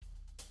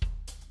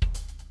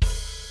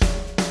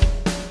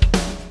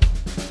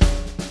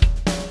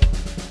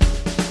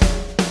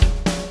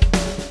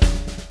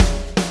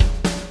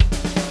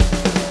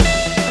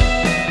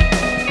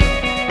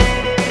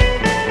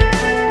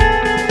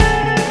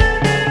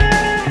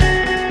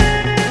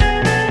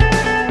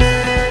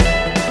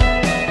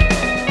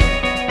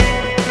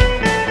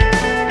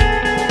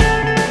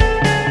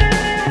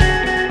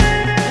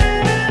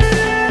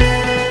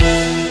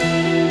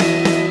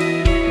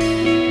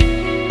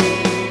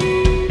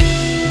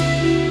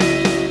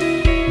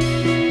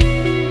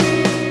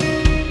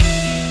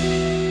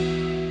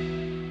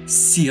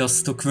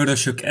Sziasztok,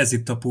 Vörösök, ez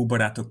itt a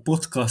Póbarátok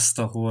podcast,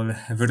 ahol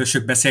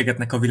vörösök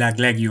beszélgetnek a világ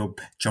legjobb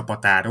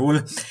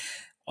csapatáról.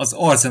 Az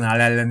Arsenal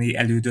elleni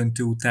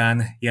elődöntő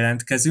után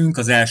jelentkezünk,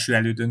 az első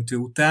elődöntő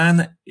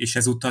után, és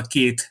ezúttal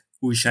két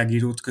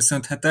újságírót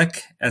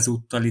köszönhetek.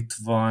 Ezúttal itt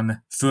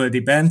van Földi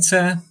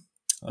Bence,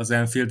 az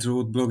Anfield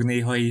Road blog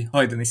néhai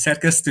hajdani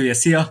szerkesztője.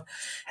 Szia!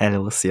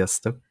 Hello,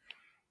 sziasztok!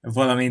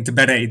 Valamint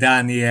Berei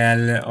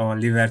Dániel, a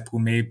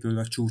Liverpool mélyből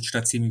a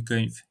csúcsra című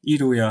könyv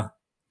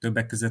írója,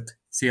 többek között.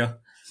 Szia!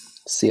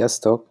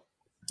 Sziasztok!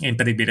 Én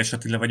pedig Béres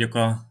Attila vagyok,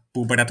 a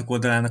Póbarátok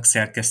oldalának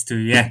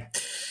szerkesztője.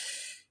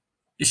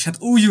 És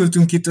hát úgy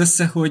ültünk itt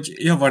össze, hogy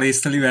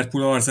javarészt a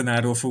Liverpool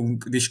Arsenalról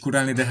fogunk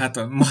diskurálni, de hát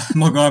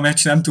maga a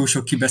meccs nem túl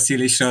sok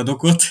kibeszélésre ad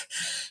okot,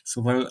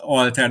 szóval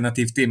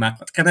alternatív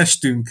témákat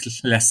kerestünk,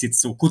 lesz itt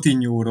szó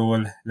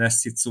Coutinhoról,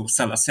 lesz itt szó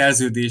Salah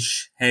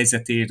szerződés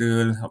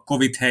helyzetéről, a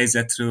Covid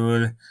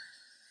helyzetről,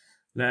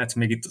 lehet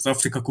még itt az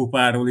Afrika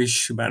kupáról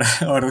is, bár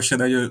arról se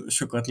nagyon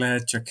sokat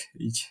lehet csak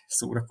így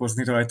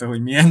szórakozni rajta,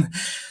 hogy milyen,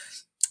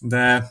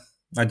 de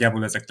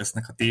nagyjából ezek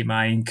lesznek a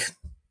témáink.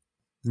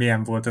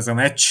 Milyen volt ez a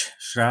meccs,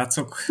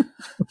 srácok?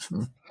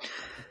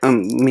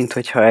 Mint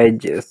hogyha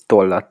egy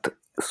tollat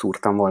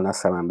szúrtam volna a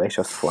szemembe, és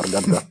azt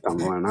forgatgattam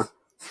volna.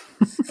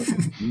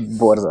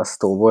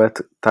 Borzasztó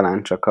volt,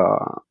 talán csak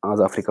az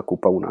Afrika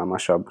kupa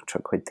unalmasabb,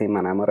 csak hogy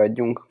témánál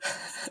maradjunk.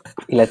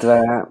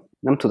 Illetve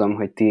nem tudom,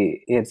 hogy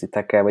ti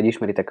érzitek-e, vagy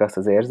ismeritek azt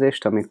az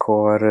érzést,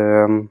 amikor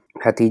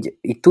hát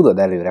így tudod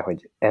előre,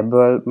 hogy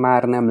ebből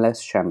már nem lesz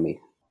semmi.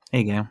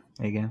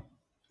 Igen.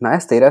 Na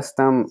ezt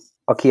éreztem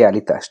a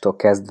kiállítástól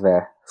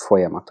kezdve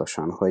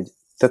folyamatosan, hogy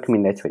tök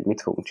mindegy, hogy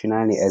mit fogunk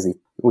csinálni, ez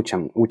itt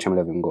úgysem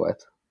lövünk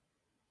gólt.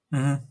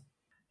 Uh-huh.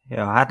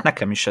 Ja, hát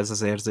nekem is ez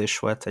az érzés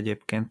volt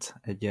egyébként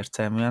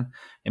egyértelműen.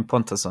 Én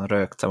pont azon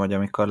rögtem, hogy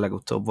amikor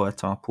legutóbb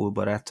voltam a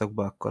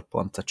Poolbarátokban, akkor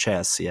pont a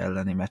Chelsea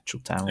elleni meccs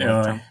után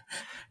voltam. Jaj.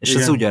 És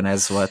Igen. ez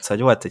ugyanez volt,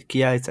 hogy volt egy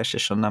kiállítás,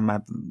 és onnan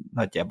már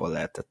nagyjából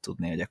lehetett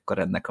tudni, hogy akkor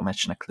ennek a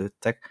meccsnek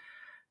lőttek.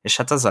 És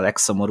hát az a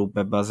legszomorúbb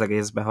ebbe az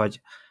egészbe,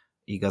 hogy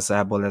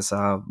igazából ez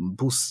a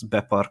busz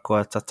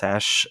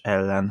beparkoltatás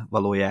ellen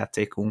való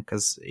játékunk,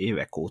 ez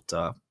évek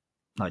óta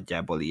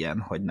nagyjából ilyen,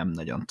 hogy nem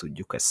nagyon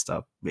tudjuk ezt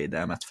a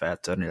védelmet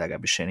feltörni,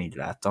 legalábbis én így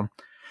látom.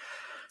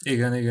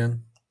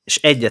 Igen. És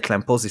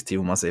egyetlen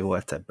pozitívum azért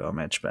volt ebbe a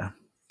meccsbe.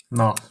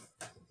 Na.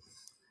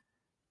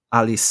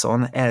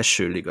 Alisson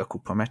első Liga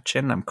kupa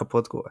meccsén nem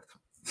kapott gólt.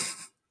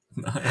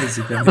 Na, ez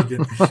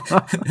igen.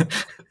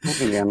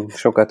 Igen,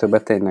 sokkal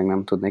többet tényleg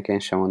nem tudnék én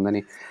sem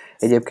mondani.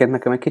 Egyébként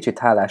nekem egy kicsit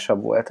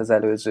hálásabb volt az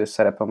előző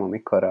szerepem,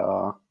 amikor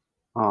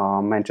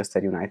a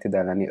Manchester United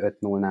elleni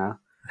 5-0-nál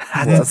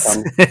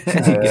voltam.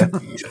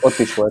 És ott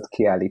is volt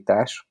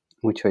kiállítás,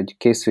 úgyhogy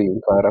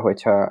készüljünk arra,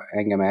 hogyha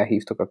engem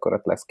elhívtok, akkor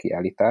ott lesz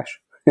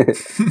kiállítás.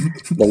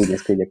 De úgy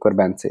néz ki, hogy akkor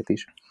Bencét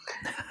is.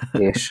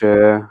 És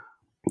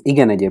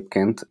igen,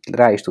 egyébként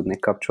rá is tudnék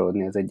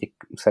kapcsolódni az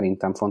egyik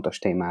szerintem fontos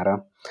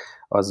témára,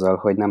 azzal,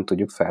 hogy nem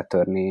tudjuk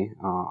feltörni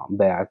a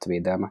beállt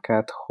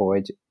védelmeket,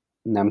 hogy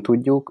nem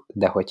tudjuk,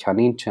 de hogyha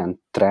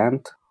nincsen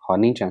Trent, ha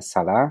nincsen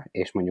Salah,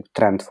 és mondjuk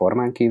Trent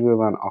formán kívül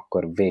van,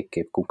 akkor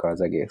végképp kuka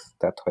az egész.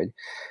 Tehát, hogy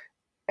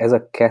ez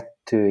a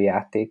kettő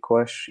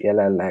játékos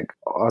jelenleg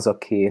az a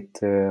két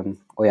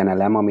olyan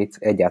elem, amit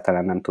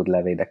egyáltalán nem tud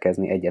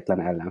levédekezni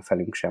egyetlen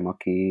ellenfelünk sem,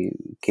 aki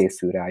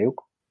készül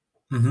rájuk.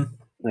 Uh-huh.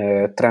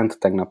 Trent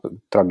tegnap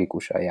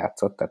tragikusan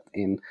játszott, tehát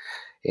én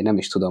nem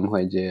is tudom,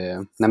 hogy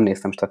nem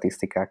néztem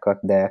statisztikákat,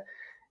 de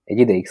egy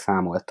ideig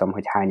számoltam,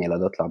 hogy hány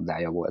eladott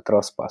labdája volt,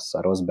 rossz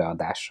passza, rossz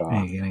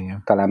beadása,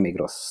 Igen. talán még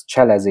rossz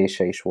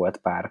cselezése is volt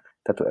pár,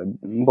 tehát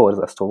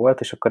borzasztó volt,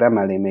 és akkor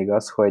emellé még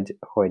az,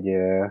 hogy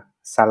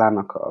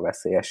Salahnak a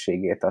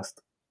veszélyességét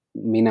azt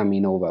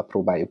Minaminoval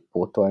próbáljuk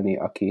pótolni,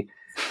 aki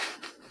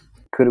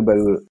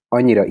körülbelül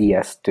annyira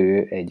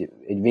ijesztő,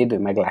 egy védő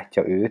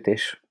meglátja őt,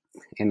 és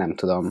én nem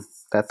tudom,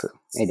 tehát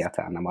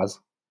egyáltalán nem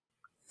az.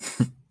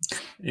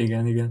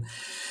 Igen.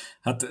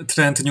 Hát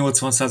Trent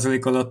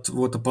 80% alatt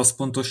volt a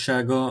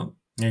passzpontossága,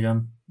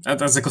 igen.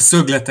 Hát ezek a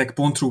szögletek,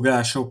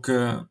 pontrugások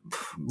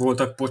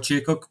voltak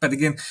pocsékok,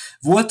 pedig én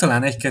volt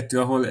talán egy-kettő,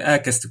 ahol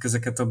elkezdtük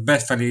ezeket a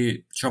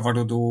befelé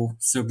csavarodó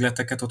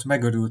szögleteket, ott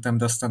megörültem,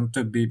 de aztán a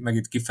többi meg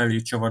itt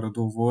kifelé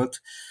csavarodó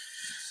volt.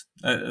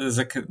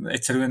 Ezek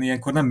egyszerűen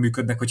ilyenkor nem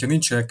működnek, hogyha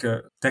nincsenek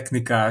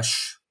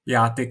technikás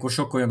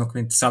játékosok, olyanok,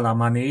 mint Salah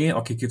Mané,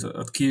 akik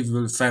itt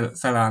kívül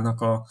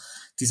felállnak a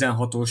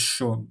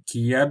 16-oson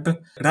kijebb.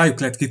 Rájuk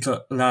lett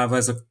kitalálva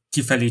ez a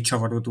kifelé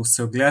csavarodó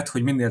szöglet,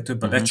 hogy minél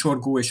több a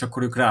lecsorgó, és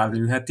akkor ők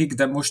rálőhetik,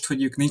 de most,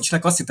 hogy ők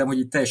nincsnek, azt hittem, hogy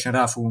itt teljesen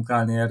rá fogunk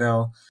állni erre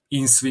a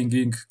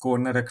in-swinging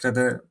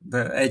cornerekre,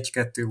 de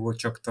egy-kettő volt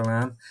csak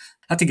talán.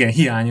 Hát igen,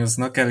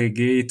 hiányoznak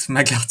eléggé, itt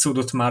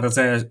megjátszódott már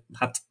az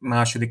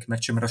második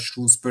meccsen, mert a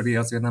Shrewsbury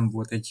azért nem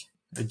volt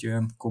egy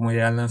olyan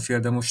komoly ellenfél,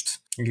 de most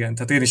igen,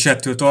 tehát én is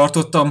ettől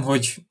tartottam,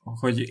 hogy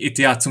itt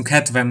játszunk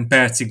 70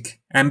 percig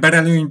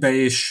emberelőnybe,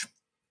 és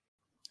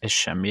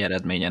semmi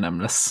eredménye nem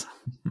lesz.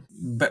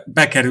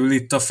 Bekerül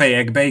itt a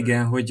fejekbe,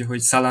 igen,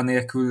 hogy Salah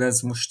nélkül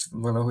ez most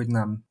valahogy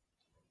nem.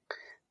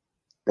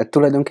 De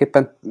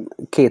tulajdonképpen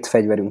két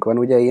fegyverünk van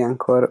ugye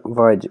ilyenkor,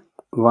 vagy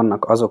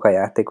vannak azok a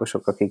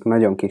játékosok, akik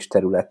nagyon kis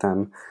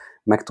területen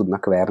meg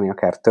tudnak verni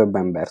akár több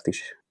embert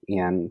is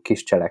ilyen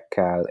kis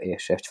cselekkel,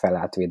 és egy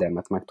felállt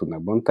védelmet meg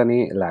tudnak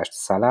bontani, lásd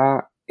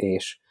Salah,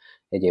 és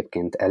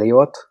egyébként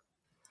Elliot.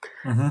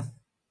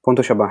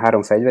 Pontosabban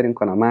 3 fegyverünk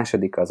van, a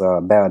második az a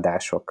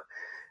beadások,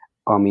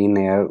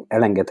 aminél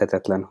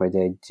elengedhetetlen,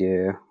 hogy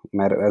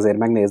mert azért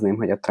megnézném,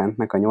 hogy a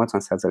Trentnek a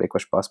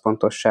 80%-os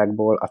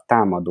passzpontosságból a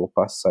támadó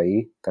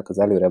passzai, tehát az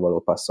előrevaló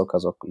passzok,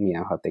 azok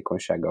milyen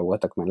hatékonysággal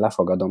voltak, mert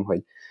lefogadom,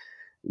 hogy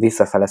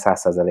visszafele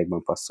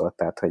 100%-ban passzolt,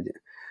 tehát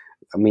hogy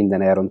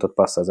minden elrontott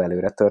passz az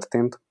előre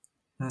történt.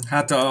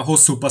 Hát a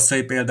hosszú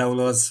passzai például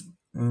az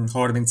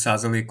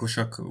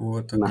 30%-osak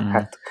voltak. Na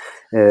hát,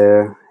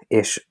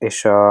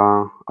 és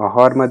a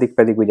harmadik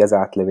pedig ugye az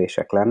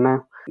átlövések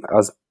lenne,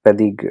 az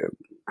pedig,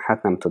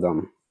 hát nem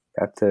tudom,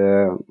 tehát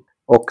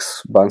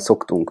Oxban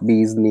szoktunk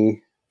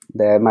bízni,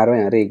 de már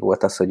olyan rég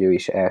volt az, hogy ő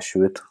is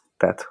elsült,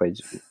 tehát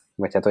hogy,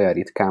 vagy hát olyan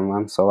ritkán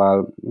van,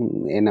 szóval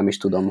én nem is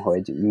tudom,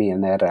 hogy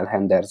Milnerrel,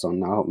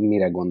 Hendersonnal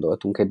mire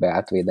gondoltunk egy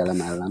beállt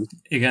védelem ellen.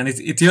 Igen,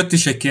 itt jött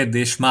is egy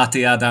kérdés,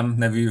 Máté Ádám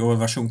nevű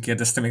olvasónk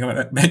kérdezte még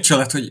a meccs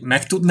alatt, hogy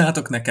meg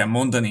tudnátok nekem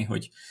mondani,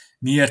 hogy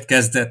miért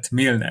kezdett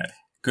Milner?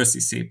 Köszi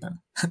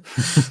szépen.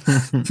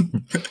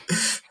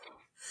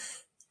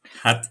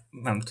 Hát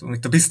nem tudom,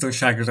 itt a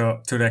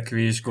biztonságra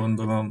törekvés,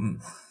 gondolom.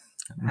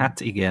 Hát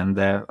igen,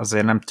 de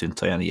azért nem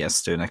tűnt olyan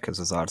ijesztőnek ez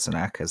az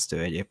Arsenal kezdő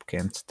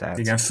egyébként. Tehát...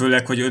 Igen,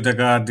 főleg, hogy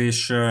Ödegaard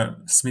és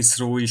Smith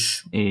Rowe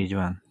is így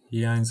van.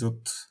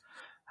 Hiányzott.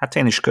 Hát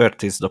én is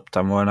Curtis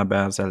dobtam volna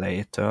be az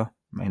elejétől.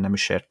 Én nem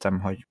is értem,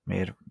 hogy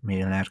miért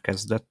Milner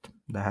kezdett,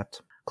 de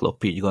hát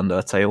Klopp így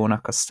gondolta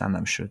jónak, aztán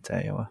nem sült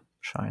el jól,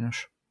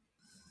 sajnos.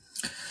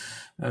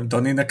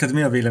 Dani, neked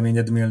mi a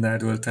véleményed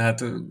Milnerről?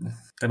 Tehát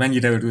te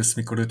mennyire örülsz,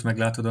 mikor őt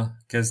meglátod a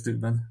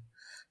kezdőben?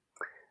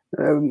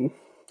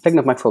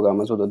 Tegnap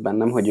megfogalmazódott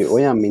bennem, hogy ő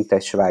olyan, mint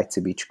egy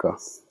svájci bicska.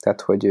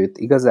 Tehát, hogy őt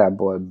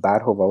igazából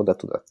bárhova oda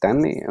tudod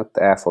tenni, ott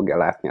el fogja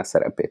látni a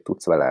szerepét,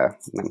 tudsz vele,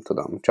 nem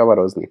tudom,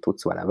 csavarozni,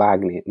 tudsz vele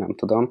vágni, nem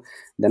tudom,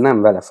 de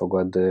nem vele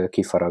fogod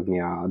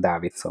kifaragni a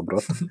Dávid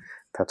szobrot.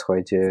 Tehát,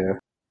 hogy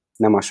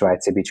nem a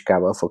svájci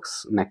bicskával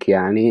fogsz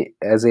nekiállni,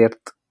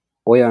 ezért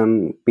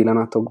olyan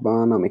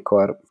pillanatokban,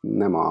 amikor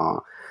nem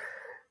a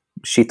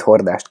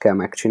shithordást kell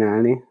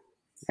megcsinálni,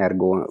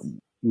 ergo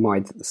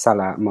majd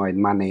Salah, majd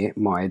Mané,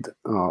 majd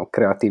a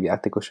kreatív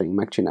játékosaink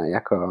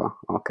megcsinálják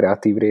a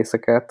kreatív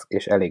részeket,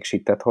 és elég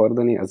shitet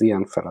hordani, az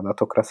ilyen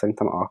feladatokra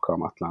szerintem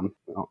alkalmatlan.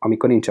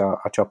 Amikor nincs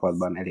a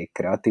csapatban elég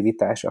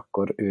kreativitás,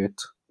 akkor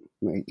őt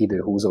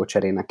időhúzó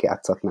cserének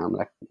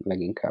játszatnám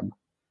leginkább.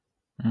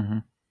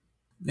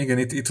 Igen,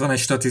 itt van egy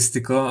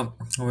statisztika,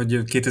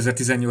 hogy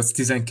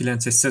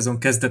 2018-19-es szezon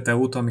kezdete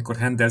óta, amikor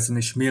Henderson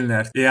és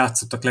Milner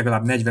játszottak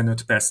legalább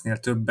 45 percnél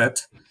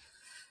többet,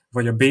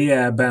 vagy a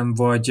BL-ben,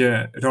 vagy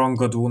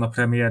rangadón a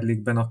Premier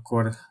League-ben,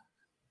 akkor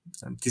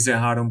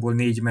 13-ból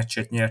 4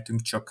 meccset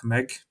nyertünk csak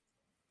meg.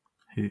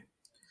 Hű.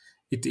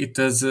 Itt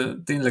ez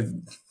tényleg,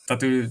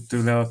 tehát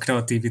tőle a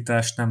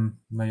kreativitást nem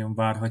nagyon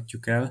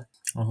várhatjuk el,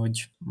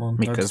 ahogy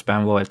mondtad.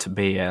 Miközben volt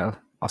BL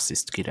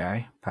assziszt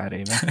király pár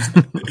éve.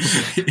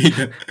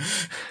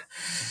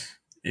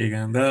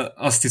 Igen, de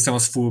azt hiszem,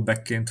 az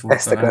fullbackként volt.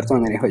 Ezt akart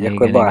mondani, hogy igen,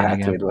 akkor bal igen,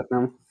 hátvéd volt,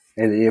 nem?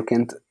 Ez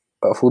egyébként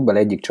a futball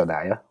egyik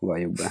csodája,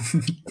 valljuk be.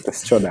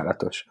 Ez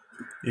csodálatos.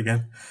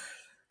 Igen.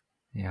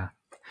 Ja.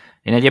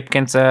 Én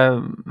egyébként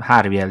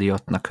Harvey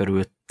Elliottnak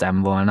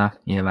örültem volna,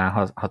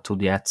 nyilván, ha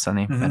tud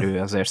játszani, mert ő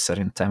azért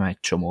szerintem egy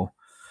csomó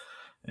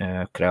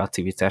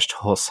kreativitást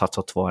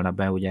hozhatott volna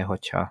be, ugye,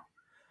 hogyha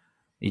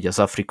így az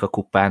Afrika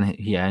kupán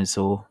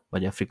hiányzó,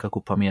 vagy Afrika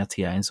kupa miatt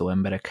hiányzó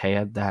emberek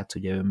helyett, de hát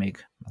ugye ő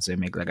azért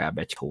még legalább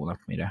egy hónap,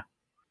 mire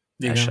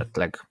igen,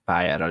 esetleg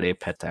pályára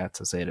léphet, tehát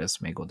azért ez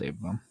még odébb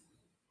van.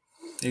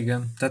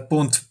 Igen, tehát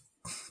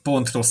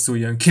pont rosszul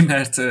jön ki,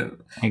 mert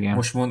igen,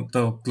 most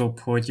mondta Klopp,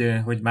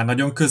 hogy már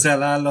nagyon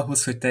közel áll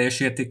ahhoz, hogy teljes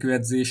értékű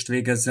edzést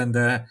végezzen,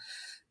 de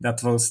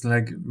hát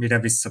valószínűleg mire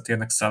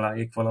visszatérnek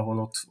Salahék valahol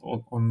ott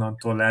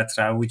onnantól lehet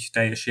rá úgy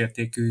teljes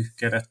értékű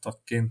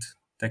kerettagként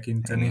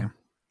tekinteni. Igen.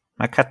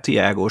 Meg hát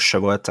Thiago se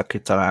volt,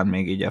 aki talán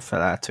még így a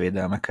felállt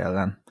védelmek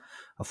ellen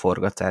a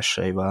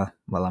forgatásaival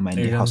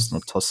valamennyi igen,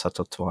 hasznot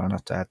hozhatott volna,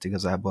 tehát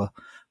igazából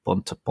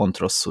pont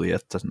rosszul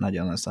jött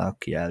nagyon az a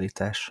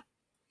kiállítás.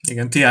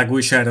 Igen, Thiago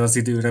is erre az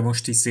időre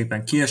most is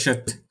szépen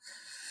kiesett.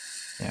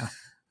 Ja.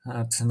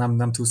 Hát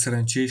nem túl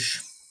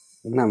szerencsés.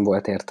 Nem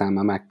volt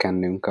értelme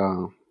megkennünk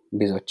a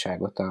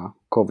bizottságot a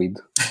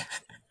Covid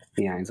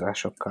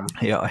hiányzásokkal.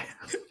 Jaj.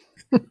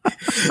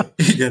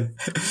 Igen.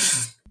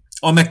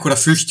 Amekkora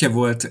füstje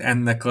volt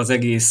ennek az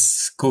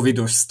egész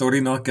covidos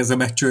sztorinak, ez a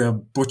meccs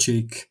olyan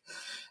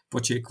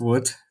pocsék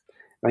volt.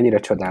 Annyira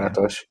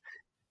csodálatos.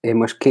 Én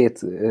most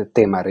 2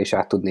 témára is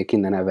át tudnék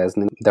innen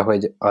nevezni, de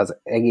hogy az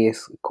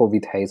egész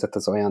Covid helyzet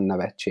az olyan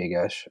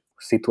nevetséges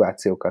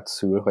szituációkat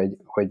szül,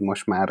 hogy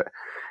most már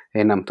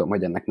én nem tudom,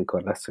 hogy ennek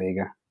mikor lesz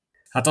vége.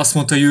 Hát azt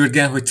mondta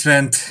Jürgen, hogy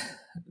Trent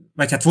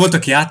vagy hát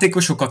voltak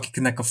játékosok,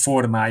 akiknek a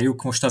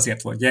formájuk most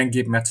azért volt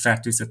gyengébb, mert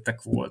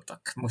fertőzöttek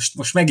voltak.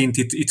 Most megint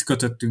itt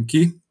kötöttünk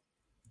ki,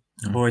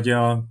 hogy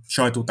a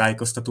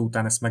sajtótájékoztató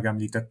után ezt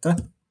megemlítette.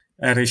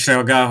 Erre is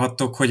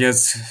reagálhattok, hogy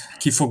ez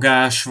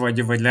kifogás,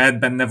 vagy lehet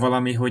benne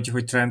valami,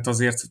 hogy Trent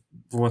azért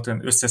volt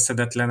olyan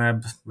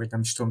összeszedetlenebb, vagy nem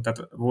is tudom, tehát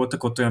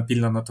voltak ott olyan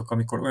pillanatok,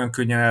 amikor olyan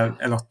könnyen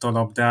eladta a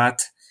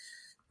labdát,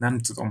 nem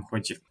tudom,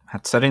 hogy...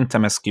 Hát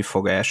szerintem ez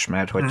kifogás,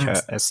 mert hogyha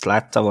ezt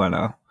látta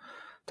volna,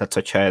 tehát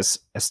hogyha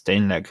ez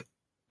tényleg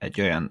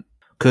egy olyan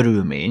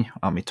körülmény,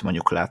 amit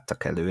mondjuk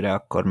láttak előre,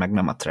 akkor meg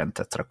nem a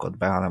Trentet rakod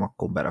be, hanem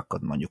akkor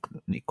berakod mondjuk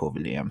Nico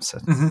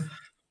Williams-et.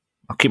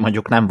 Aki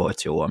mondjuk nem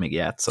volt jó, amíg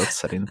játszott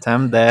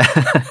szerintem,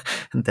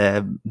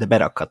 de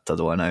berakadtad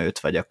volna őt,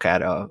 vagy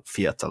akár a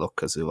fiatalok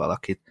közül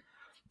valakit.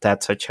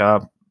 Tehát,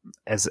 hogyha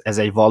ez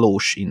egy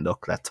valós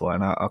indok lett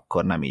volna,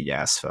 akkor nem így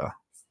állsz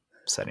fel,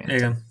 szerintem.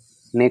 Igen.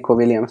 Nico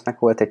Williamsnek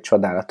volt egy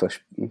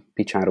csodálatos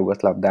picsán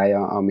rúgott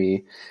labdája,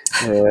 ami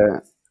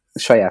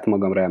saját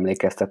magamra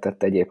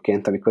emlékeztetett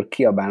egyébként, amikor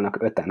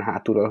kiabálnak öten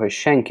hátulról, hogy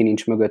senki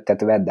nincs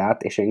mögötted, vedd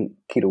át, és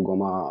én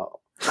kirúgom a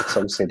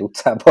szomszéd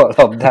utcába a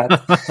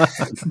labdát.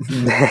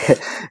 De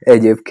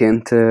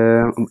egyébként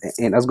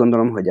én azt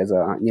gondolom, hogy ez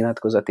a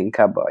nyilatkozat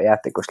inkább a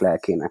játékos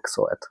lelkének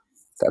szólt.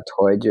 Tehát,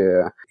 hogy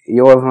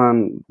jól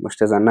van,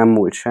 most ezen nem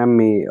múlt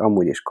semmi,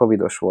 amúgy is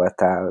covidos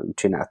voltál,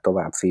 csináld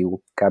tovább,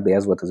 fiú. Kb.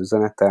 Ez volt az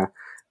üzenete,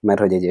 mert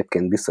hogy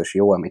egyébként biztos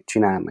jó, amit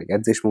csinál, meg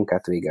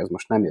edzésmunkát végez,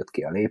 most nem jött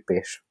ki a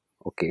lépés,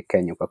 oké,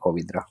 kenjük a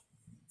covidra.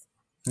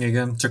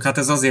 Igen, csak hát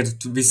ez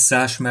azért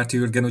visszás, mert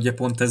Jürgen ugye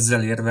pont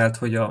ezzel érvelt,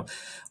 hogy a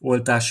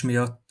oltás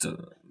miatt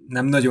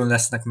nem nagyon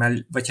lesznek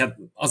vagy hát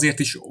azért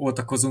is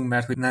oltakozunk,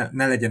 mert hogy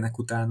ne legyenek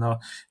utána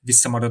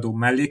visszamaradó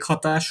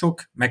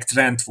mellékhatások, meg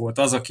Trent volt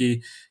az,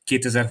 aki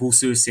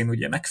 2020 őszén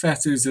ugye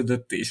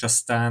megfertőződött, és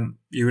aztán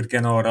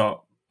Jürgen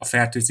arra a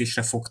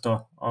fertőzésre fogta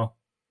a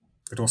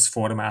rossz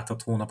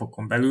formát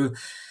hónapokon belül,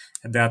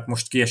 de hát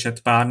most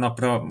kiesett pár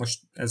napra,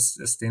 most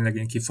ez tényleg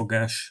ilyen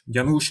kifogás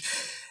gyanús.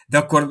 De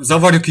akkor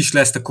zavarjuk is le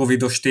ezt a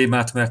covidos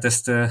témát, mert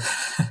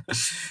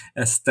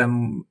ezt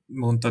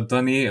mondtad,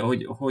 Dani,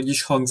 hogy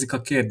is hangzik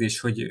a kérdés,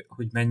 hogy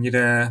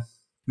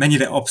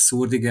mennyire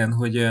abszurd, igen,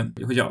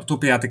 hogy a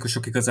top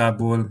játékosok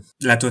igazából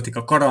letöltik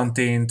a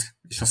karantént,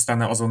 és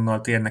aztán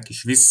azonnal térnek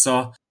is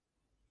vissza.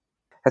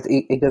 Hát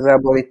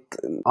igazából itt,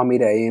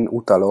 amire én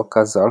utalok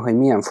azzal, hogy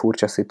milyen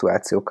furcsa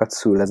szituációkat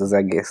szül ez az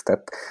egész.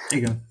 Tehát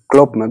igen.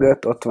 Klopp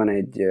mögött ott van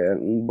egy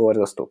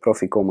borzasztó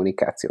profi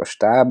kommunikációs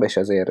stáb, és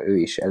ezért ő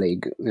is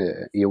elég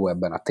jó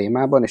ebben a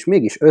témában, és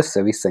mégis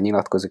össze-vissza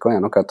nyilatkozik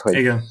olyanokat,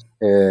 hogy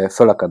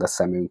fölakad a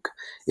szemünk.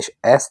 És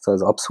ezt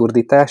az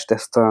abszurditást,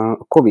 ezt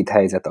a Covid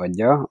helyzet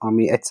adja,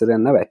 ami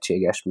egyszerűen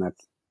nevetséges, mert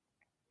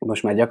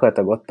most már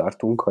gyakorlatilag ott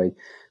tartunk, hogy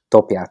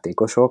top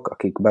játékosok,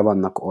 akik be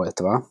vannak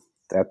oltva,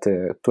 tehát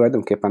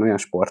tulajdonképpen olyan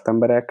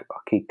sportemberek,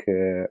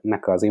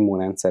 akiknek az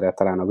immunrendszere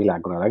talán a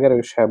világon a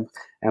legerősebb,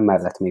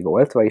 emellett még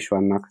oltva is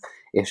vannak,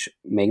 és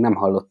még nem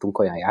hallottunk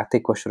olyan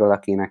játékosról,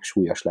 akinek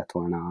súlyos lett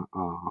volna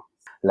a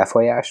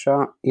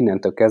lefolyása.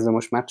 Innentől kezdve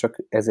most már csak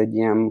ez egy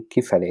ilyen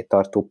kifelé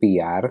tartó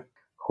PR,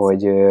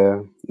 hogy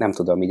nem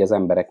tudom, így az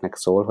embereknek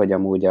szól, hogy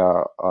amúgy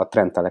a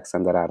Trent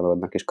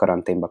Alexander-Arnoldnak is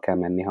karanténba kell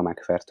menni, ha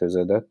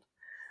megfertőződött,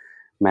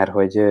 mert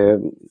hogy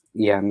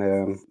ilyen,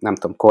 nem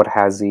tudom,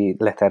 kórházi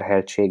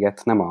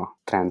leterheltséget nem a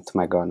Trent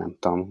meg a, nem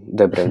tudom,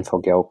 De Bruyne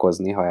fogja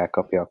okozni, ha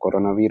elkapja a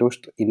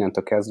koronavírust.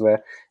 Innentől kezdve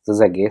ez az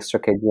egész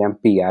csak egy ilyen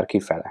PR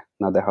kifele.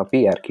 Na de ha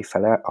PR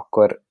kifele,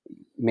 akkor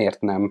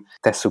miért nem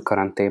tesszük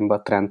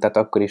karanténba Trentet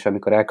akkor is,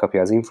 amikor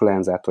elkapja az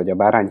influenzát, vagy a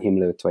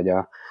bárányhimlőt, vagy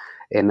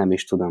én nem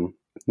is tudom,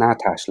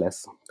 náthás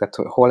lesz. Tehát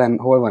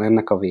hol van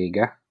ennek a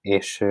vége,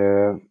 és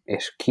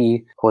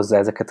ki hozza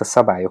ezeket a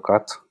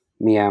szabályokat,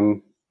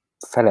 milyen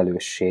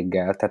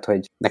felelősséggel, tehát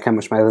hogy nekem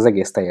most már ez az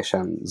egész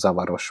teljesen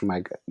zavaros,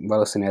 meg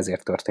valószínűleg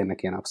ezért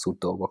történnek ilyen abszurd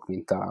dolgok,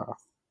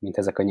 mint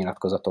ezek a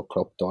nyilatkozatok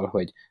Klopptól,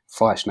 hogy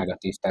fals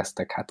negatív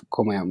tesztek, hát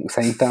komolyan,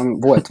 szerintem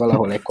volt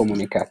valahol egy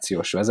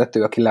kommunikációs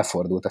vezető, aki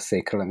lefordult a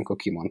székről, amikor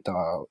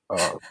kimondta a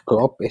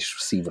Klopp, és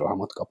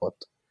szívrohamot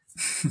kapott.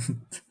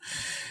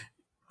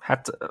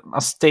 Hát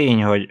az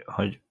tény,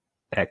 hogy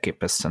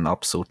elképesztően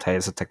abszurd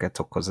helyzeteket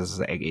okoz ez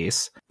az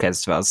egész,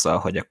 kezdve azzal,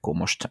 hogy akkor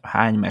most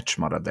hány meccs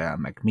marad el,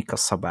 meg mik a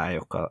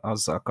szabályok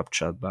azzal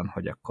kapcsolatban,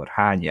 hogy akkor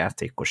hány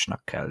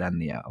játékosnak kell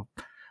lennie a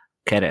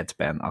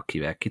keretben,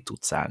 akivel ki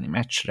tudsz állni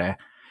meccsre.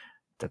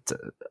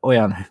 Tehát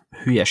olyan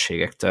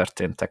hülyeségek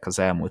történtek az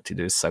elmúlt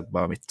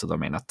időszakban, amit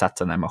tudom én, a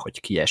Tottenham, ahogy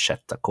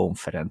kiesett a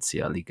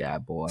konferencia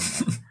ligából,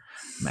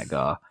 meg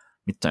a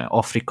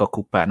Afrika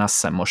kupán, azt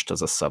hiszem most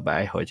az a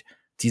szabály, hogy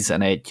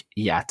 11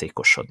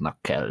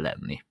 játékosodnak kell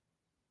lenni.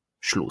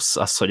 Slussz.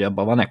 Az, hogy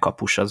abban van-e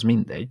kapus, az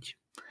mindegy.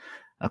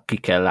 Aki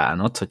kell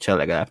állnod, hogyha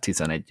legalább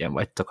 11-en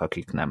vagytok,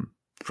 akik nem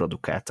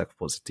produkáltak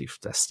pozitív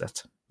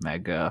tesztet.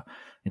 Meg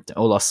itt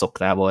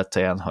olaszoknál volt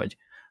olyan, hogy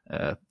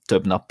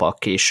több nappal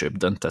később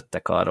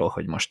döntöttek arról,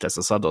 hogy most ez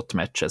az adott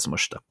meccs, ez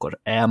most akkor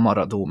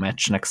elmaradó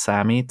meccsnek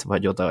számít,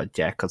 vagy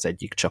odaadják az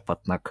egyik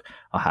csapatnak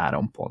a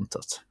 3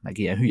 pontot, meg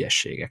ilyen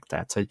hülyeségek.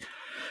 Tehát, hogy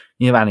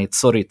nyilván itt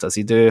szorít az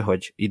idő,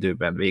 hogy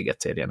időben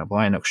véget érjen a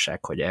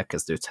bajnokság, hogy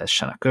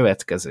elkezdődhessen a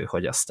következő,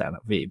 hogy aztán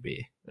a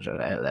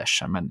VB-re el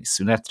lehessen menni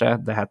szünetre,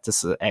 de hát ez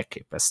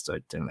elképesztő,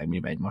 hogy tényleg mi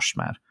megy most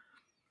már.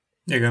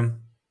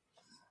 Igen.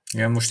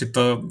 Igen, most itt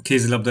a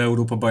kézilabda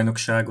Európa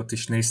bajnokságot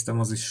is néztem,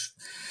 az is,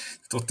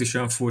 ott is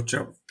olyan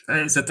furcsa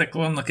helyzetek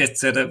vannak,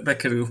 egyszerre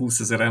bekerül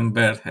 20 000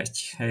 ember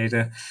egy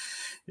helyre,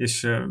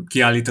 és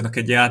kiállítanak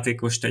egy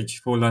játékost, egy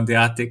holland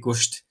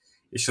játékost,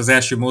 és az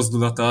első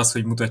mozdulata az,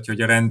 hogy mutatja,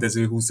 hogy a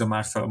rendező húzza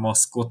már fel a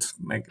maszkot,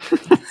 meg...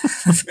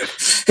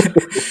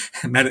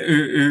 mert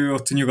ő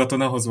ott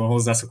nyugaton ahhoz van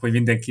hozzászok, hogy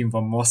mindenkin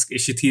van maszk,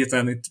 és itt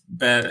hirtelen itt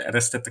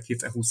beeresztettek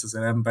 20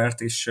 000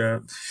 embert, és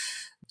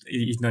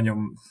így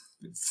nagyon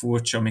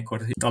furcsa,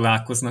 amikor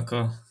találkoznak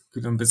a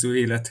különböző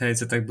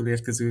élethelyzetekből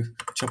érkező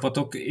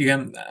csapatok.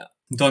 Igen,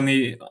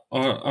 Dani,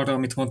 arra,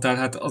 amit mondtál,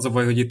 hát az a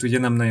baj, hogy itt ugye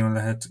nem nagyon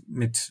lehet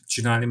mit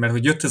csinálni, mert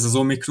hogy jött ez az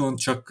Omikron,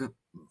 csak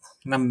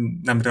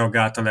nem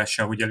reagálta le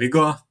se, hogy a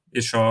liga,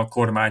 és a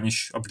kormány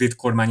is, a brit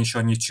kormány is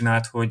annyit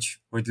csinált, hogy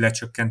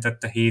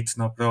lecsökkentette 7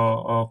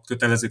 napra a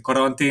kötelező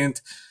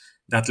karantént,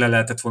 de hát le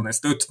lehetett volna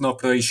ezt 5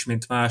 napra is,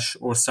 mint más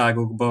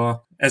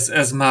országokban.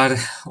 Ez már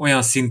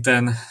olyan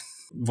szinten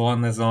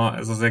van ez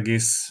az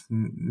egész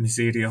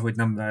mizéria, hogy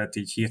nem lehet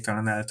így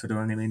hirtelen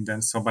eltörölni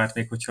minden szabályt,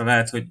 még hogyha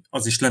lehet, hogy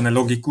az is lenne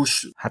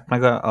logikus. Hát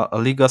meg a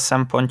liga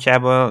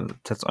szempontjából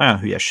tehát olyan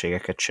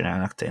hülyeségeket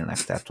csinálnak tényleg.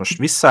 Tehát most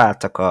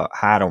visszaálltak a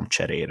 3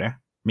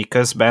 cserére,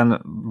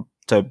 miközben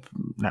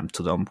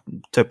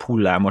több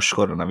hullámos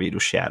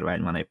koronavírus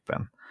járvány van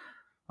éppen,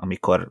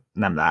 amikor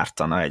nem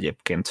ártana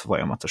egyébként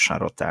folyamatosan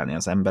rotálni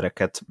az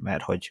embereket,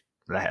 mert hogy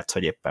lehet,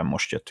 hogy éppen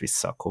most jött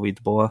vissza a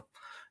Covid-ból,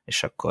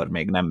 és akkor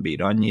még nem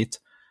bír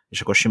annyit,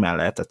 és akkor simán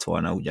lehetett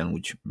volna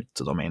ugyanúgy,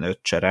 5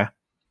 csere.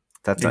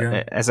 Tehát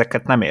igen.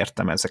 Ezeket nem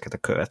értem, ezeket a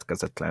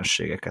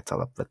következetlenségeket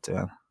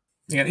alapvetően.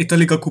 Igen, itt a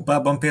Liga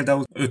kupában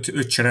például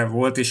 5 csere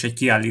volt, és egy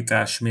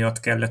kiállítás miatt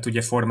kellett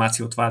ugye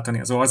formációt váltani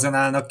az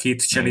Arsenalnak, 2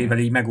 cserével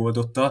így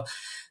megoldotta,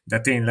 de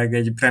tényleg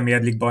egy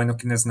Premier League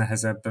bajnokin ez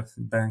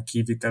nehezebben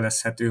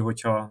kivitelezhető,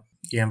 hogyha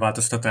ilyen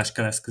változtatást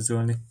kell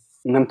eszközölni.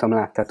 Nem tudom,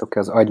 láttátok-e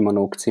az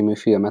Agymanók című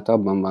filmet,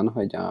 abban van,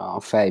 hogy a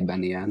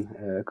fejben ilyen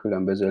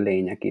különböző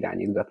lények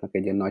irányítgatnak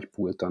egy ilyen nagy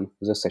pulton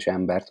az összes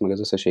embert, meg az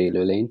összes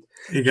élőlényt.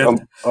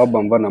 Igen.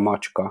 Abban van a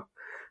macska,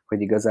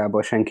 hogy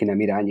igazából senki nem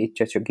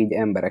irányítja, csak így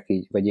emberek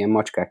így, vagy ilyen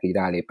macskák így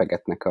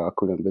rálépegetnek a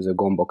különböző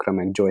gombokra,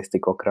 meg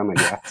joystickokra, meg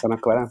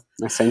játszanak vele.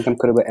 Ezt szerintem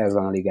körülbelül ez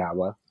van a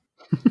ligával.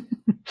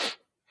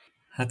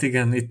 Hát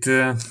igen, itt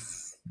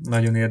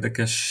nagyon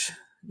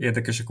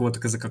érdekesek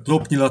voltak ezek a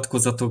Klopp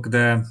nyilatkozatok,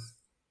 de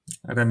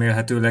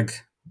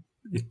remélhetőleg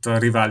itt a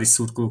rivális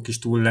szurkolók is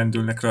túl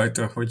lendülnek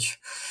rajta, hogy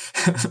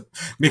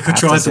még ha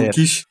csaltunk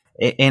is.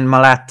 Én ma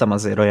láttam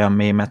azért olyan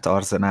mémet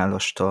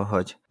Arsenalostól,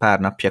 hogy pár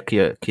napja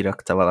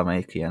kirakta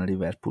valamelyik ilyen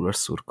Liverpoolos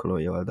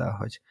szurkolói oldal,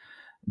 hogy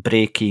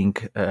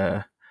breaking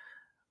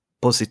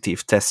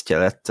pozitív tesztje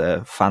lett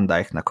Van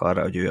Dijknak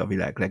arra, hogy ő a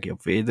világ legjobb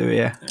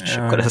védője, és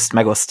akkor ezt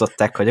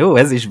megosztották, hogy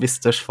ez is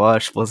biztos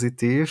fals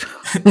pozitív.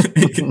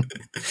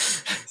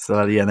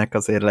 Szóval ilyenek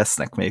azért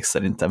lesznek még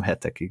szerintem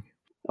hetekig.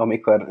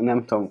 Amikor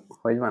nem tudom,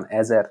 hogy van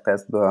 1000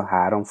 tesztből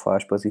 3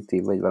 fals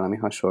pozitív, vagy valami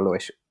hasonló,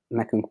 és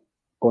nekünk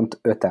pont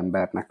 5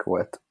 embernek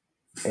volt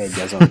egy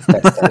azon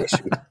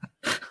tesztelésünk.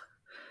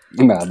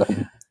 Imádom.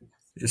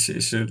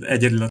 És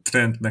egyedül a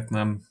trendnek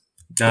nem.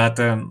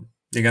 Tehát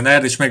igen,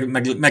 erre is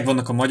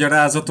megvannak a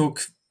magyarázatok,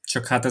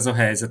 csak hát ez a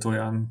helyzet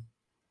olyan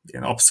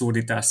ilyen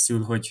abszurditás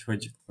szül,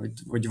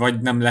 hogy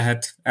vagy nem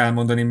lehet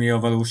elmondani, mi a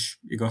valós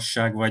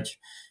igazság, vagy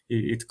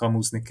itt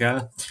kamuzni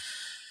kell.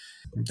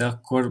 De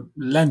akkor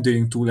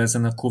lendüljünk túl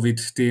ezen a Covid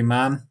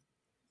témán.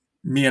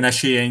 Milyen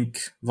esélyeink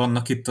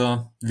vannak itt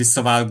a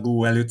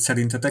visszavágó előtt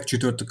szerintetek?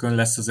 Csütörtökön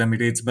lesz az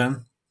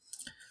Emirates-ben.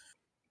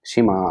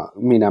 Sima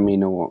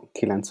Minamino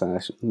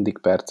 90.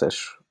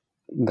 perces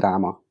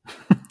dráma.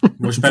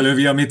 Most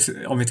belővi,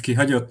 amit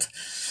kihagyott?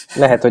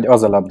 Lehet, hogy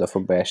az a labda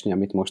fog beesni,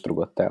 amit most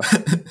rugott el.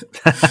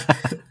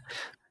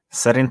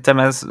 Szerintem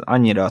ez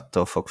annyira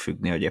attól fog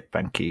függni, hogy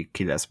éppen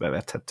ki lesz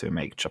bevethető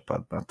melyik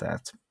csapatba,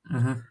 tehát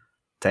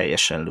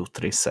teljesen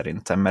lutri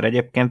szerintem, mert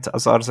egyébként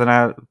az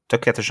Arsenal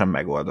tökéletesen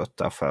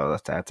megoldotta a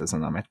feladatát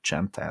ezen a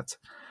meccsen, tehát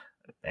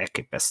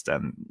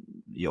elképesztően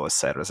jól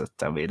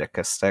szervezetten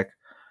védekeztek.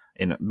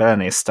 Én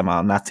belenéztem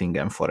a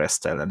Nottingham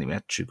Forest elleni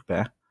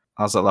meccsükbe,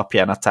 az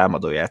alapján a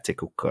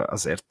támadójátékuk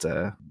azért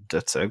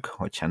döcög,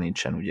 hogyha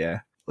nincsen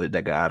ugye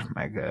Odegaard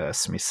meg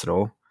Smith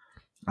Rowe,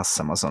 azt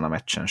hiszem azon a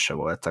meccsen se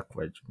voltak,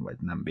 vagy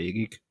nem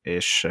végig,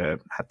 és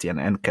hát ilyen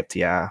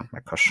Enketia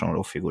meg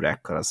hasonló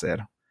figurákkal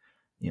azért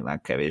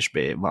nyilván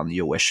kevésbé van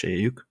jó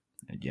esélyük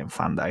egy ilyen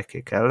Van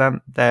Dijkék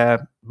ellen,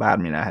 de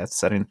bármi lehet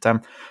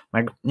szerintem,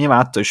 meg nyilván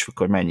attól is függ,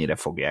 hogy mennyire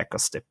fogják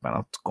azt éppen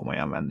ott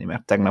komolyan venni,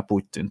 mert tegnap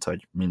úgy tűnt,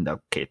 hogy mind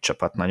a 2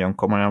 csapat nagyon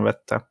komolyan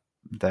vette,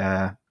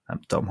 de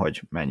nem tudom,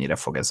 hogy mennyire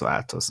fog ez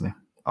változni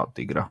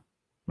addigra.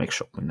 még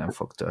sok minden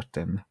fog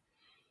történni.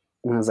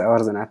 Az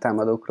Arsenal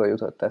támadókról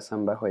jutott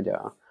eszembe, hogy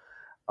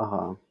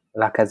a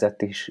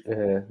Lacazette is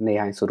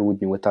néhányszor úgy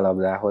nyúlt a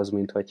labdához,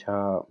 mint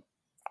hogyha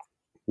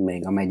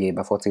még a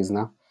megyébe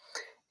focizna,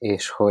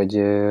 és hogy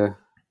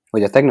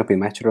a tegnapi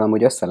meccsről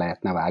amúgy össze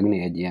lehetne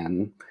vágni egy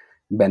ilyen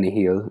Benny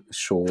Hill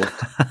show-t.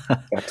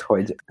 Tehát,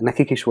 hogy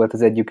nekik is volt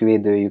az egyik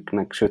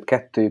védőjüknek, sőt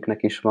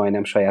kettőjüknek is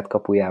majdnem saját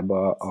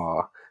kapujába,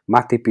 a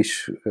Matip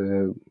is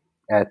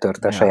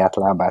eltörte a saját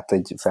lábát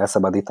egy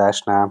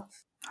felszabadításnál.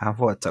 Hát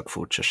voltak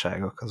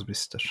furcsaságok, az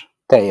biztos.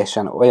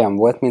 Teljesen olyan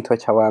volt,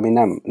 mintha valami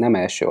nem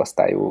első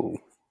osztályú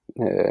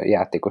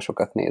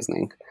játékosokat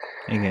néznénk.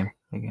 Igen.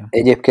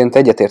 Egyébként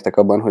egyetértek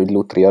abban, hogy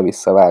Lutria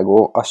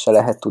visszavágó, azt se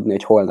lehet tudni,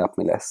 hogy holnap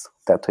mi lesz.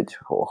 Tehát, hogy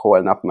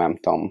holnap, nem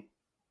tudom,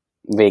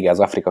 vége az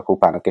Afrika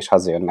kupának, és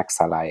hazajönnek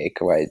Szaláék,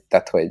 vagy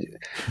tehát, hogy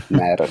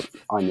mert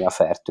annyi a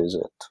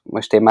fertőzött.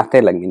 Most én már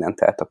tényleg mindent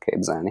el tudok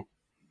képzelni.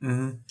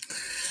 Uh-huh.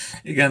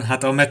 Igen,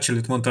 hát a meccs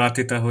előtt mondta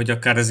Arteta, hogy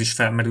akár ez is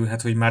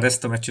felmerülhet, hogy már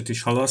ezt a meccset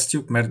is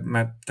halasztjuk, mert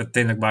tehát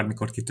tényleg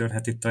bármikor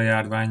kitörhet itt a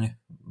járvány,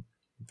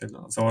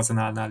 az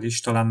Arsenalnál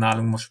is, talán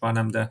nálunk most már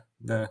nem,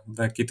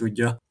 de ki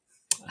tudja.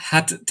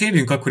 Hát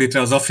térjünk akkor itt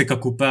az Afrika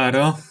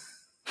kupára,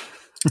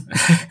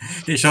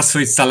 és az,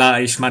 hogy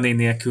Salah és Mané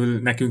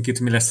nélkül nekünk itt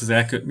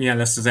milyen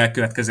lesz az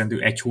elkövetkezendő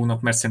egy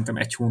hónap, mert szerintem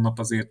egy hónap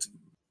azért...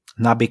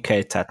 Naby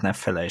Keitát ne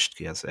felejtsd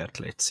ki azért,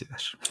 légy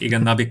szíves.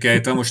 Igen, Naby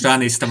Keita. Most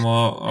ránéztem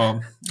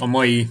a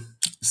mai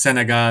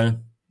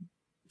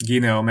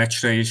Szenegál-Guinea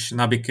meccsre is,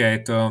 Naby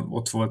Keita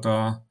ott volt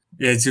a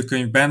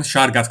jegyzőkönyvben,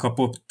 sárgát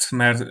kapott,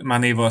 mert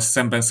Manéval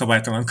szemben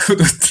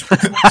szabálytalankodott.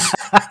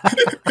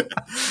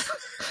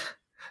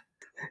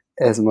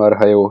 Ez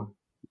marha jó.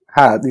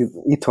 Hát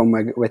itthon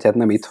meg, vagy hát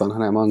nem itthon,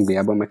 hanem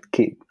Angliában meg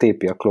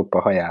tépi a Klopp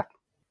a haját.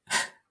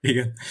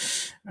 Igen.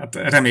 Hát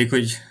reméljük,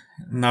 hogy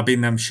Naby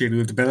nem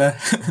sérült bele.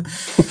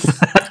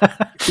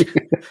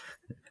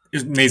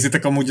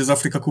 Nézitek amúgy az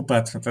Afrika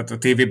kupát? Tehát a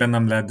tévében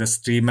nem lehet, de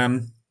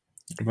streamen,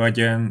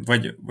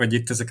 vagy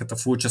itt ezeket a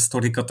furcsa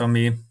sztorikat,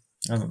 ami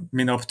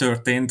minap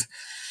történt.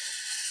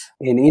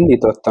 Én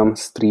indítottam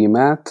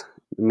streamet,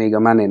 még a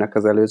Manének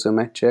az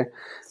előző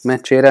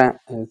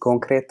meccsére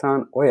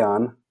konkrétan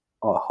olyan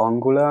a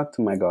hangulat,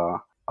 meg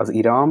az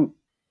iram,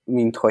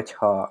 mint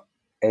hogyha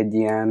egy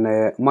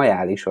ilyen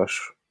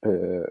majálisos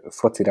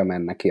focira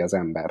menne ki az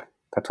ember.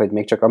 Tehát, hogy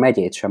még csak a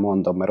megyét sem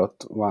mondom, mert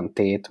ott van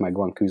tét, meg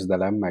van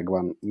küzdelem, meg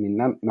van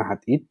minden. Na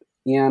hát itt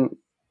ilyen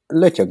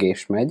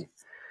lötyögés megy.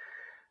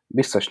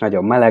 Biztos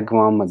nagyon meleg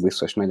van, meg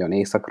biztos nagyon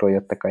északról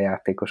jöttek a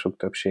játékosok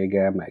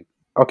többsége, meg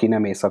aki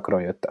nem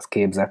északról jött, az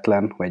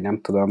képzetlen, vagy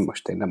nem tudom,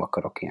 most én nem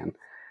akarok ilyen,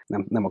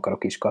 nem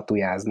akarok is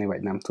katujázni,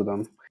 vagy nem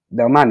tudom.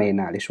 De a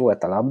Manénál is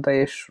volt a labda,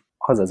 és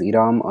az az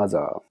iram, az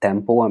a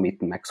tempó,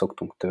 amit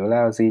megszoktunk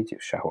tőle, az így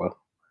sehol.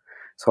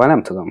 Szóval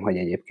nem tudom, hogy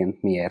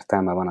egyébként mi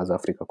értelme van az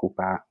Afrika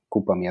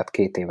kupa miatt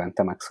 2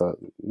 évente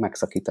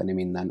megszakítani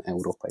minden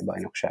európai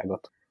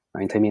bajnokságot.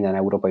 Mint hogy minden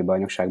európai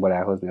bajnokságból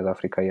elhozni az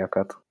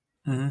afrikaiakat.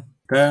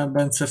 Te,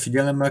 Bence,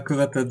 figyelemmel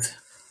követed?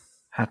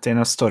 Hát én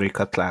a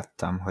sztorikat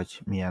láttam,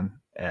 hogy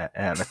milyen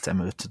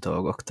elvetemült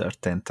dolgok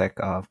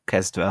történtek,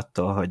 kezdve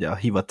attól, hogy a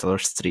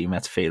hivatalos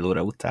streamet fél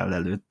óra után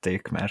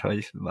lelőtték, mert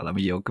hogy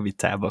valami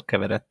jogvitába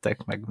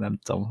keveredtek, meg nem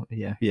tudom,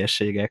 ilyen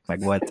hülyeségek, meg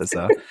volt ez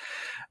a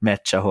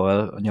meccs, ahol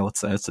a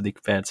 85.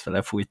 percre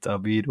lefújta a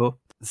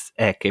bíró. Ez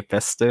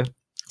elképesztő.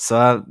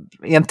 Szóval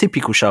ilyen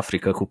tipikus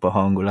Afrika kupa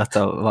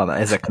hangulata van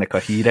ezeknek a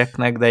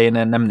híreknek, de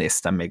én nem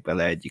néztem még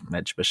bele egyik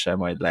meccsbe sem,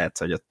 majd lehet,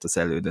 hogy ott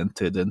az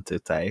döntő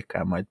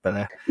tájékán majd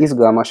bele.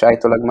 Izgalmas,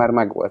 állítólag már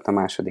megvolt a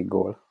második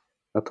gól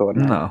a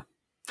tornán. Na.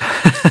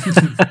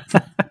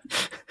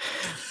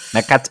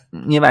 Meg hát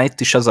nyilván itt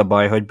is az a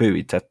baj, hogy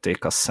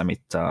bővítették azt hiszem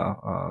itt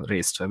a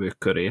résztvevők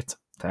körét,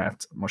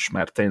 tehát most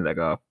már tényleg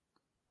a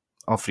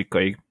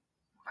afrikai,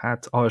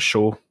 hát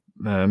alsó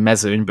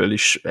mezőnyből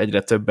is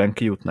egyre többen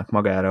kijutnak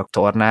magára a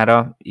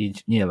tornára,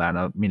 így nyilván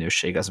a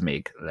minőség az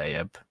még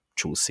lejjebb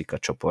csúszik a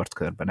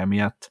csoportkörben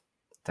emiatt.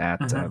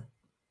 Tehát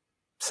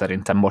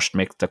szerintem most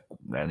még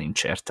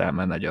nincs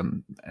értelme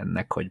nagyon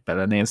ennek, hogy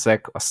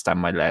belenézzek, aztán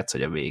majd lehet,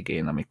 hogy a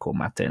végén, amikor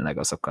már tényleg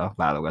azok a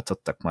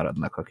válogatottak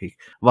maradnak,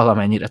 akik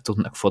valamennyire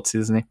tudnak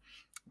focizni,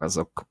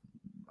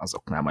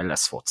 azoknál majd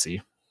lesz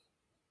foci.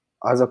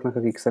 Azoknak,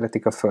 akik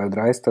szeretik a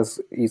földrajzt,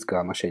 az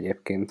izgalmas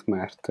egyébként,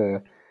 mert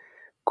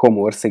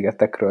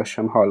Komor-szigetekről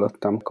sem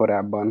hallottam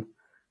korábban.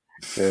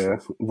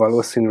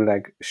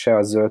 Valószínűleg se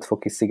a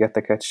zöldfoki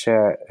szigeteket,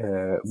 se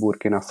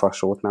Burkina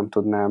Fasót nem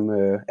tudnám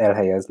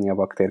elhelyezni a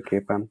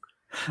vaktérképen.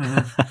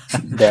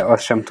 De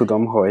azt sem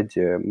tudom,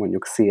 hogy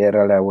mondjuk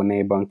Sierra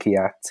Leone-ban ki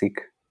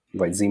játszik,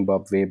 vagy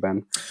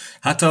Zimbabwe-ben.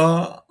 Hát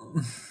a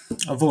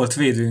volt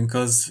védőnk,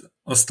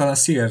 az talán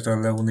Sierra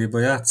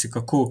Leone-ban játszik,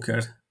 a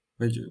Coker,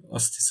 vagy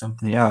azt hiszem.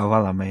 Ja,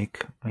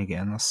 valamelyik.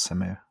 Igen, azt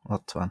hiszem ő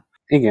ott van.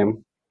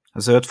 Igen. A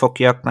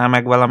zöldfokiaknál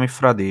meg valami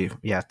fradi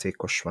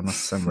játékos van, azt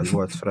hiszem, vagy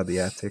volt fradi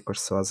játékos,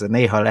 szóval azért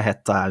néha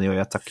lehet találni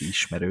olyat, aki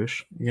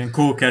ismerős. Igen,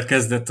 Coker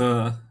kezdett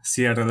a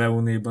Sierra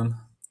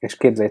Leone-ban. És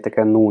képzeljétek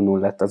el, 0-0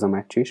 lett az a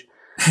meccs is.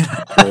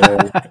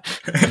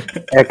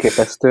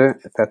 Elképesztő,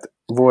 tehát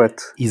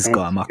volt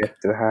Izgalmak. 1,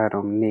 2,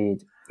 3,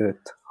 4,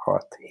 5,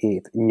 6,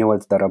 7,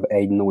 8 darab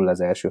 1-0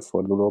 az első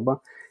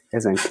fordulóba,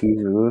 ezen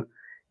kívül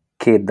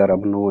 2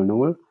 darab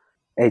 0-0,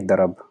 egy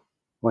darab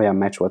olyan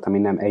meccs volt, ami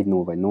nem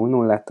 1-0 vagy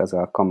 0-0 lett, az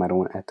a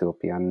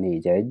Kamerun-Etiópia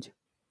 4-1.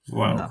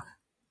 Wow.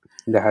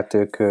 De hát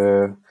ők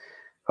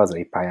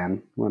hazai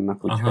pályán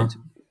vannak, úgyhogy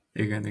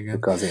igen.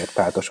 ők azért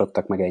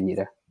pártosodtak meg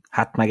ennyire.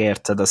 Hát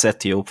megérted, az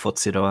etióp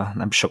fociról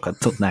nem sokat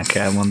tudnánk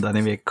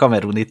elmondani, még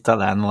kamerunit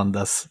talán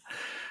mondasz.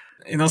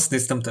 Én azt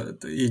néztem,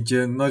 tehát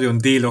így nagyon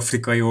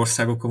dél-afrikai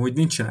országok, amúgy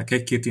nincsenek,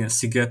 egy-két ilyen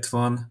sziget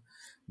van,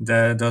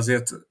 de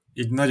azért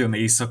így nagyon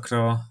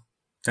északra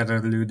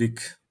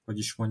terelődik, hogy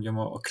is mondjam,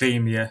 a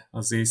krémje,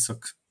 az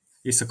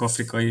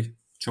észak-afrikai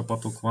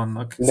csapatok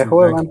vannak. De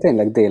hol van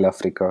tényleg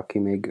Dél-Afrika, aki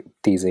még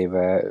 10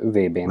 éve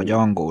VB-n vagy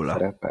Angola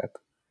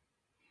szerepelt?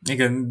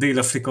 Igen,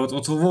 Dél-Afrika,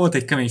 ott volt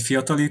egy kemény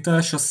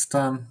fiatalítás,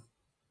 aztán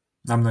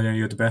nem nagyon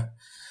jött be,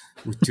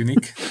 úgy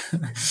tűnik.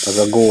 Az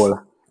a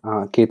gól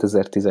a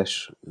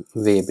 2010-es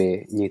VB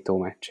nyitó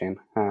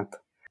meccsén.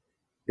 Hát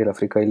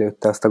Dél-Afrikai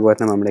lőtte azt a gólt,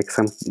 nem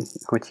emlékszem,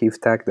 hogy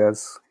hívták, de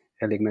az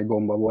elég nagy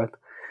bomba volt.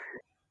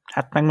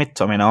 Hát meg mit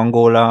tudom én,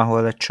 Angola,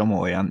 ahol egy csomó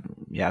olyan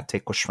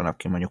játékos van,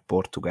 aki mondjuk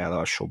portugál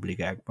alsóbb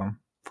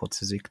ligákban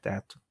focizik,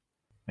 tehát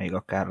még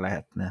akár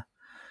lehetne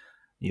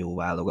jó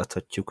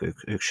válogathatjuk,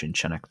 ők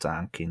sincsenek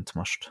talán kint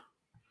most.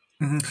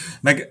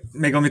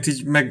 Meg amit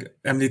így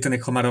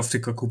megemlítenék, ha már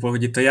Afrika kupa,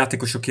 hogy itt a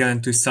játékosok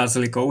jelentős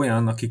százaléka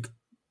olyan, akik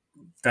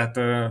tehát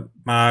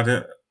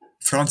már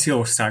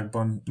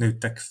Franciaországban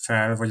nőttek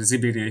fel, vagy az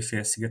Ibériai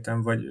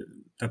félszigeten, vagy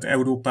tehát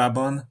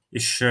Európában,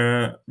 és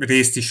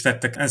részt is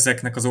vettek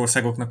ezeknek az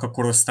országoknak a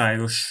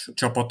korosztályos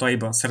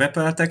csapataiban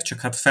szerepeltek, csak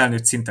hát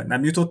felnőtt szinten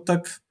nem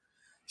jutottak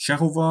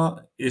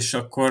sehova, és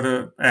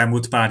akkor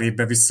elmúlt pár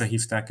évben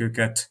visszahívták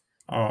őket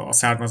a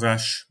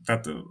származás,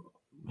 tehát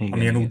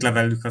amilyen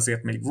útlevelük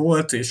azért még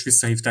volt, és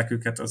visszahívták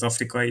őket az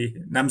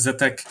afrikai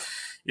nemzetek,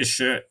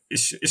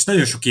 és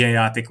nagyon sok ilyen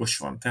játékos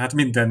van, tehát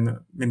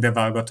minden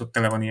válogatott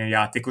tele van ilyen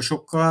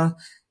játékosokkal,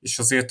 és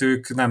azért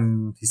ők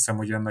nem hiszem,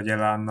 hogy olyan nagy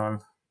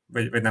elánnal,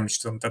 vagy nem is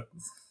tudom, tehát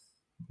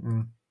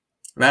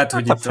lehet,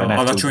 hogy itt a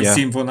alacsony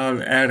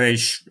színvonal erre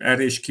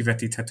is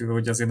kivetíthető,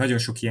 hogy azért nagyon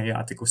sok ilyen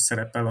játékos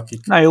szerepel,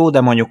 akik... Na jó,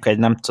 de mondjuk egy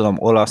nem tudom,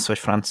 olasz vagy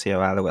francia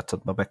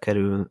válogatottba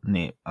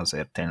bekerülni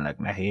azért tényleg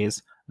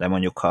nehéz, de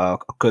mondjuk ha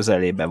a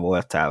közelébe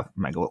voltál,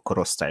 meg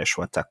korosztályos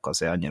voltál, akkor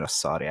azért annyira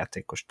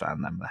szarjátékos talán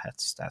nem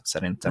lehetsz. Tehát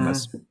szerintem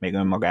ez még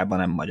önmagában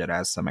nem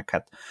magyarázza, meg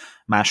hát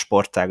más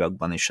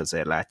sportágakban is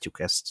azért látjuk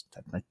ezt.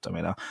 Tehát nem tudom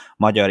én, a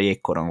magyar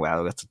jégkorong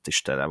válogatott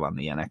is tele van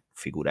ilyenek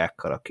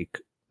figurákkal,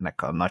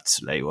 akiknek a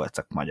nagyszülei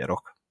voltak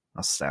magyarok.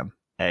 Aztán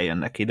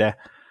eljönnek ide,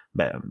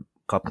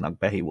 kapnak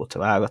behívót a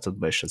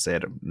válogatottba, és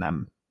azért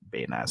nem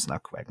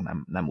bénáznak, meg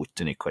nem úgy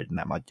tűnik, hogy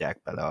nem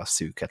adják bele a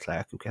szűket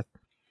lelküket.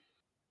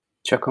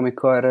 Csak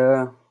amikor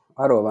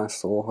arról van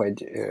szó,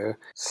 hogy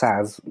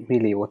 100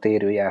 milliót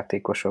érő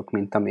játékosok,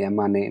 mint amilyen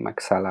Mané meg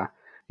Salah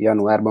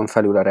januárban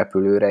felül a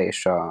repülőre,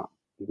 és a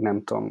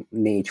nem tudom,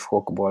 4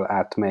 fokból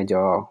átmegy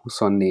a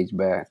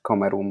 24-be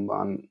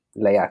Kamerunban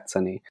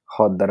lejátszani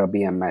 6 darab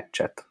ilyen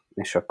meccset,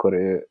 és akkor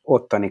ő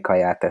ottani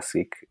kaját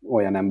eszik,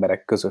 olyan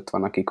emberek között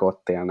van, akik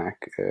ott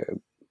élnek,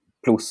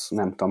 plusz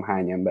nem tudom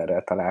hány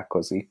emberrel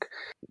találkozik,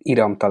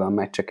 iramtalan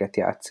meccseket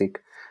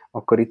játszik,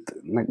 akkor itt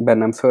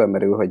bennem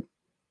fölmerül, hogy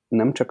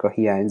nem csak a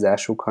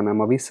hiányzásuk, hanem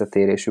a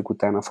visszatérésük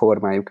után a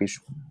formájuk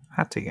is.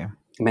 Hát igen.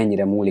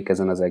 Mennyire múlik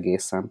ezen az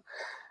egészen.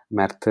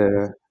 Mert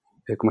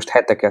ők most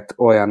heteket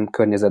olyan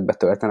környezetbe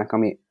töltenek,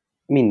 ami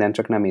minden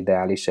csak nem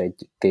ideális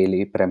egy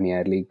téli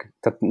Premier League.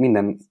 Tehát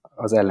minden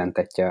az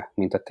ellentetje,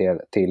 mint a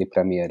téli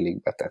Premier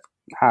League-be. Tehát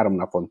 3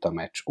 naponta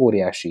meccs,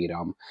 óriási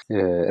iram,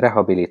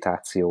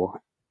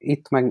 rehabilitáció.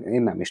 Itt meg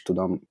én nem is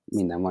tudom,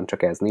 minden van,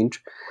 csak ez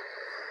nincs.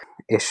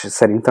 És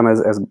szerintem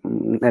ez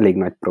elég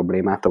nagy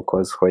problémát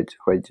okoz,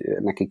 hogy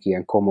nekik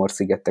ilyen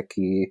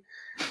Komor-szigeteki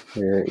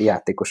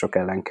játékosok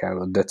ellen kell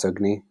ott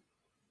döcögni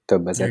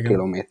több ezer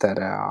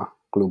kilométerre a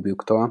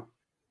klubjuktól.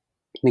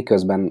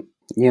 Miközben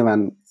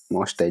nyilván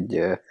most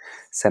egy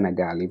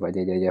szenegáli vagy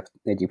egy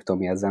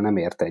egyiptomi ezzel nem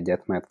ért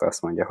egyet, mert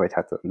azt mondja, hogy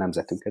hát a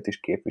nemzetünket is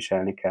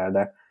képviselni kell,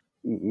 de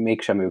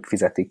mégsem ők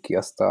fizetik ki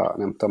azt a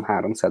nem tudom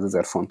 300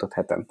 000 fontot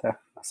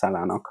hetente a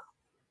Salahnak,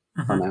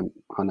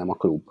 hanem a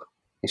klub.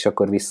 És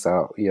akkor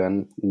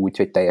visszajön úgy,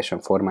 hogy teljesen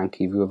formán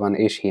kívül van,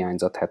 és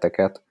hiányzott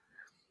heteket.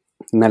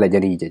 Ne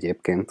legyen így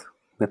egyébként.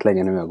 Tehát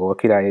legyen ő a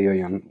gólkirálya,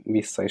 jöjjön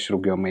vissza, és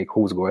rúgjon még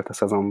 20 gólt a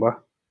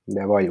szezonba,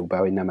 de valljuk be,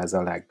 hogy nem ez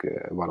a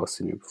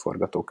legvalószínűbb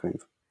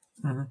forgatókönyv.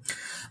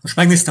 Most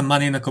megnéztem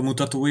Manének a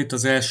mutatóit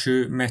az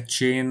első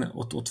meccsén,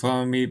 ott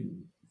valami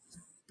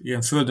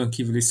ilyen földön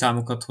kívüli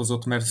számokat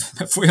hozott, mert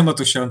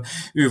folyamatosan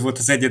ő volt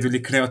az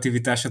egyedüli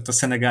kreativitását a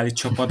szenegáli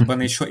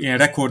csapatban, és ilyen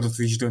rekordot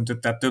is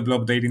döntött, tehát több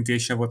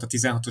labdaérintése volt a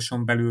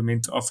 16-oson belül,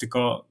 mint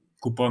Afrika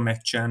kupa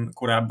meccsen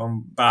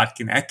korábban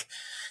bárkinek,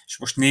 és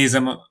most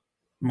nézem,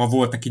 ma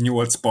volt neki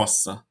 8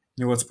 passza,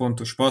 8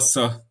 pontos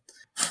passza,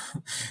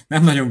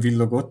 nem nagyon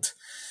villogott.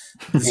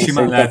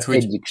 Simán lehet, hogy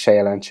egyik se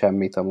jelent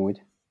semmit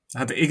amúgy.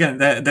 Hát igen,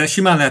 de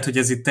simán lehet, hogy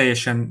ez itt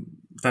teljesen,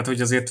 tehát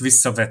hogy azért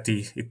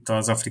visszaveti itt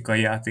az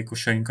afrikai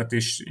játékosainkat,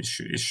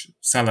 és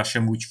Salah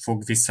sem úgy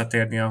fog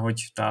visszatérni,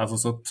 ahogy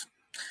távozott.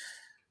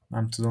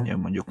 Nem tudom. Ja,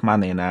 mondjuk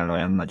Manénál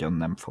olyan nagyon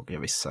nem fogja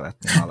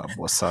visszavetni,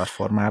 alapból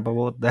szarformában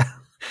volt, de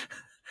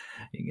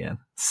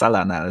igen.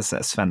 Salahnál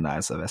ez fennáll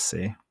ez a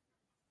veszély.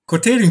 Akkor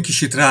térjünk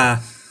is itt rá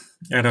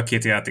erre a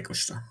két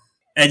játékosra.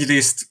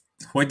 Egyrészt,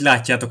 hogy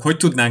látjátok, hogy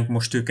tudnánk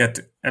most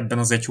őket ebben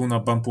az egy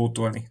hónapban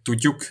pótolni?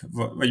 Tudjuk?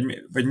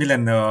 Vagy mi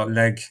lenne a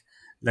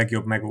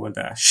legjobb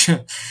megoldás?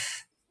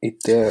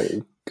 Itt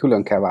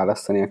külön kell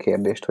választani a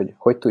kérdést,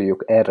 hogy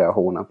tudjuk erre a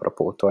hónapra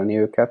pótolni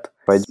őket,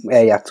 vagy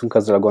eljátszunk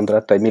azzal a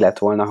gondolattal, hogy mi lett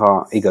volna,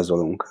 ha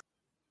igazolunk.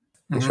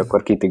 És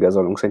akkor kit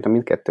igazolunk. Szerintem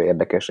mindkettő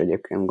érdekes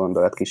egyébként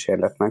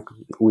gondolatkísérletnek.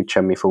 Úgy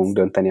semmi fogunk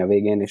dönteni a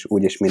végén, és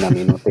úgyis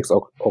Minaminót és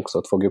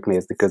Oxot fogjuk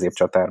nézni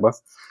középcsatárba.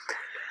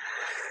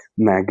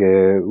 Meg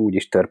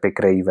úgyis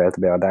törpékre ívelt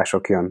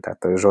beadások jön,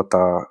 tehát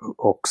Zsota,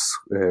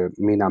 Ox,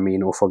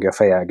 Minamino fogja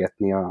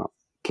fejelgetni a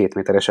 2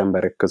 méteres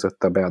emberek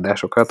között a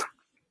beadásokat.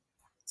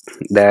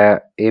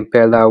 De én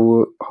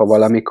például, ha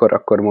valamikor,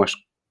 akkor most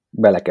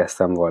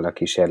belekezdtem volna a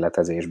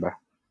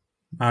kísérletezésbe.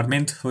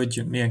 Mármint,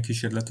 hogy milyen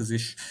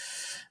kísérletezés?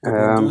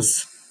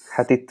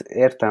 Hát itt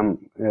értem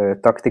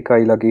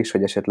taktikailag is,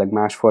 hogy esetleg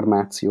más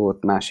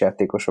formációt, más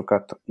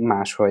játékosokat,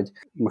 máshogy.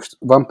 Most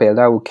van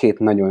például 2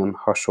 nagyon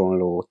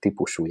hasonló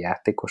típusú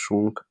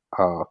játékosunk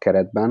a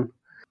keretben,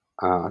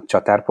 a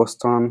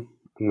csatárposzton,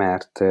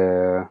 mert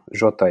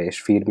Zsota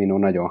és Firmino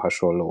nagyon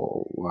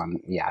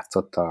hasonlóan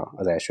játszott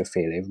az első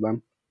fél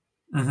évben.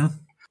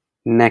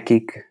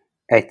 Nekik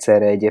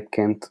egyszerre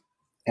egyébként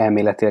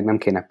elméletileg nem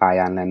kéne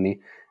pályán lenni,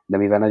 de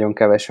mivel nagyon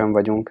kevesen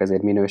vagyunk,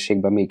 ezért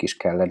minőségben mégis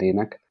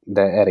kellenének,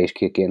 de erre is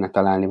ki kéne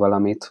találni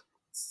valamit,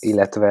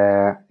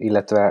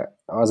 illetve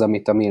az,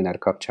 amit a Milner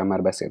kapcsán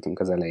már beszéltünk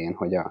az elején,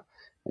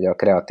 hogy a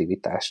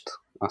kreativitást,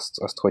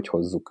 azt hogy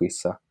hozzuk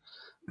vissza.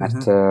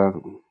 Mert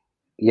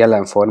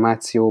jelen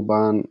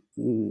formációban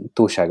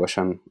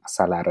túlságosan a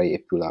Salahra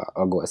épül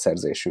a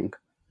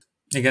gólszerzésünk.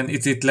 Igen,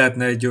 itt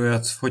lehetne egy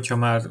olyat, hogyha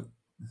már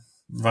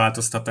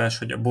változtatás,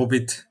 hogy a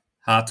Bobit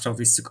hátra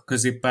visszük a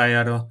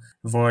középpályára,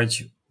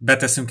 vagy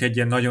beteszünk egy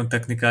ilyen nagyon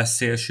technikás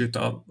szélsőt,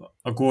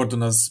 a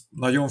Gordon az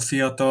nagyon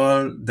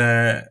fiatal,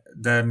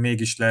 de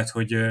mégis lehet,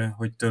 hogy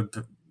több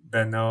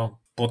benne a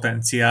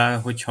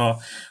potenciál,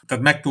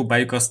 tehát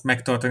megpróbáljuk azt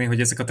megtartani, hogy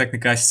ezek a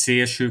technikás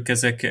szélsők,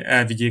 ezek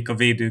elvigyék a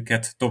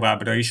védőket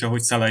továbbra is,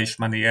 ahogy Salah és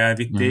Mané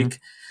elvitték.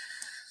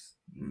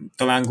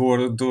 Talán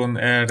Gordon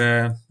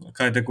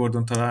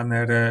Gordon talán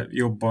erre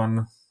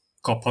jobban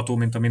kapható,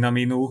 mint a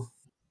Minamino.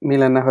 Mi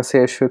lenne, ha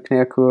szélsők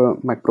nélkül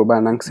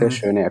megpróbálnánk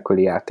szélső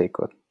nélküli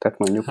játékot? Tehát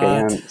mondjuk egy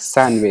ilyen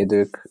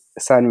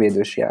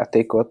szárnyvédős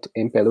játékot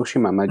én például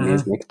simán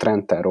megnéznék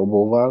Trenttel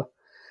Robóval,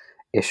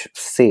 és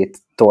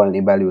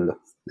széttolni belül,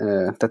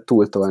 tehát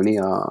túltolni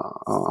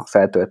a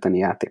feltölteni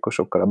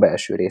játékosokkal a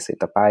belső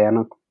részét a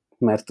pályának,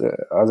 mert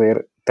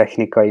azért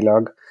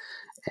technikailag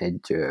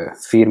egy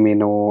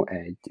Firmino,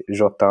 egy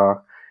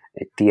Zsota,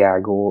 egy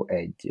Thiago,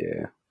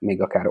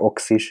 még akár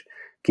Ox is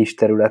kis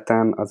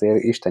területen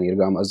azért Isten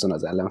irgalmazzon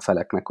az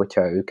ellenfeleknek,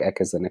 hogyha ők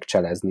elkezdenek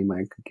cselezni,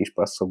 meg kis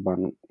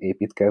passzokban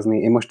építkezni.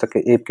 Én most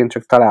egyébként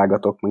csak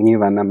találgatok, meg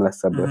nyilván nem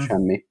lesz ebből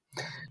semmi.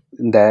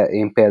 De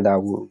én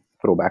például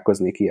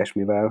próbálkoznék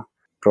ilyesmivel,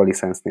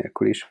 prolicensz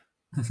nélkül is.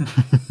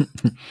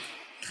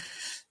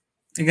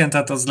 Igen,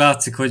 tehát az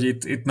látszik, hogy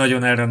itt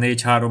nagyon erre a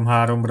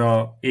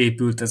 4-3-3-ra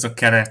épült ez a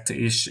keret,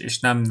 és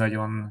nem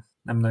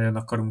nagyon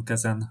akarunk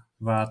ezen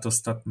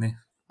változtatni.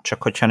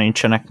 Csak hogyha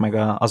nincsenek meg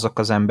azok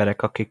az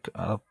emberek, akik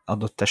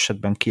adott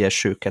esetben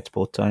kiesőket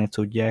pótolni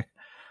tudják,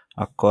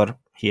 akkor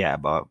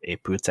hiába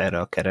épült erre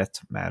a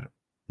keret, mert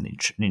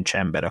nincs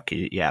ember,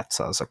 aki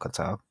játsza azokat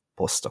a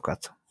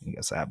posztokat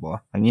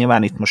igazából. Meg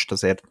nyilván itt most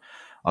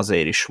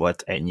azért is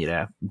volt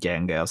ennyire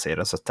gyenge azért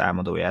az a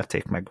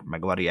támadójáték,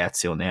 meg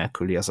variáció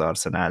nélküli az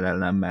Arsenal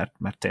ellen,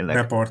 mert tényleg...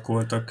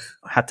 Beparkoltak.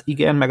 Hát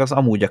igen, meg az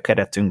amúgy a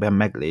keretünkben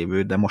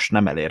meglévő, de most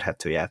nem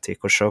elérhető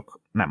játékosok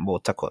nem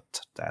voltak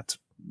ott. Tehát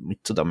mit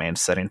tudom én,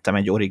 szerintem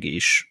egy Origi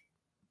is,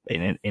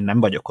 én nem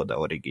vagyok oda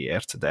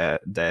Origiért,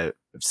 de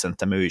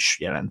szerintem ő is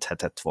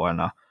jelenthetett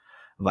volna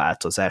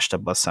változást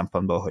abban a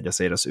szempontból, hogy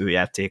azért az ő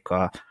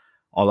játéka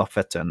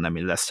alapvetően nem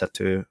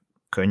illeszthető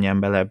könnyen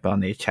bele ebbe a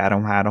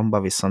 4-3-3-ba,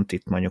 viszont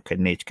itt mondjuk egy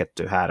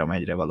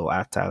 4-2-3-1-re való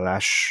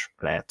átállás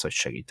lehet, hogy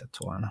segített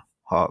volna,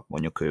 ha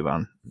mondjuk ő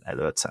van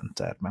elő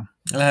centerben.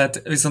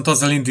 Lehet, viszont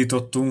azzal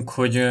indítottunk,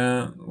 hogy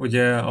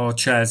ugye a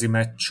Chelsea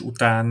meccs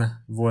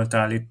után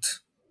voltál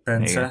itt,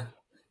 Bence, igen.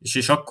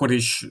 És akkor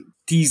is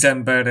 10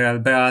 emberrel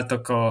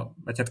beálltak,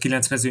 vagy hát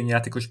 9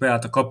 mezőnyjátékos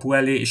beállt a kapu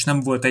elé, és nem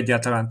volt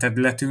egyáltalán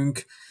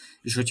területünk,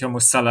 és hogyha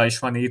most Salah is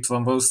van itt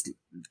van,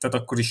 tehát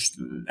akkor is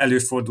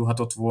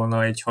előfordulhatott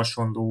volna egy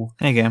hasonló.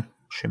 Igen,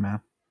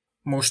 simán.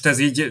 Most ez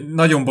így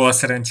nagyon bal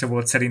szerencse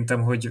volt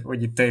szerintem,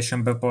 hogy itt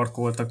teljesen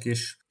beparkoltak,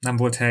 és nem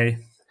volt hely.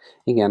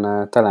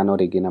 Igen, talán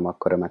Origi nem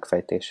akkora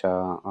megfejtés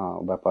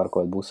a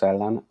beparkolt busz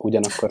ellen,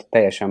 ugyanakkor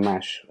teljesen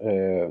más,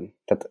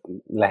 tehát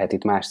lehet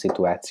itt más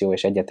szituáció,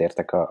 és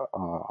egyetértek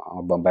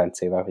abban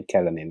Bencével, hogy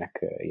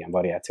kellenének ilyen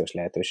variációs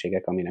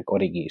lehetőségek, aminek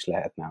Origi is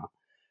lehetne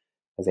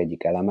az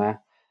egyik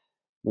eleme.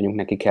 Mondjuk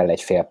neki kell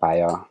egy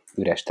félpálya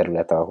üres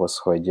terület ahhoz,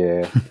 hogy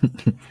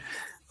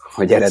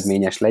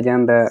eredményes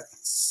legyen, de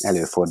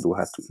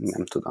előfordulhat,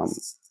 nem tudom,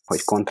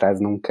 hogy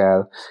kontráznunk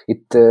kell.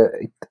 Itt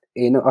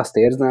én azt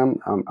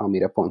érzem,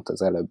 amire pont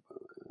az előbb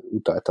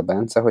utalt a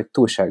Bence, hogy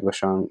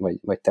túlságosan,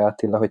 vagy te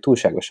Attila, hogy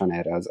túlságosan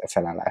erre az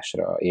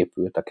felállásra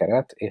épült a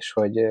keret, és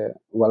hogy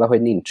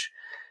valahogy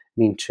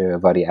nincs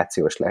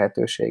variációs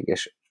lehetőség,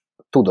 és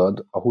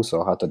tudod a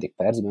 26.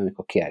 percben,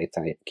 amikor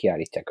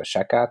kiállítják a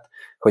Sakát,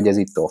 hogy ez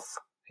itt off,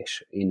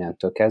 és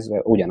innentől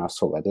kezdve ugyanazt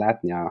fogod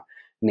látni a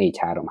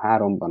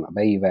 4-3-3-ban a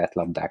beívelt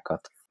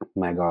labdákat,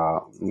 meg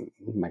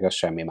a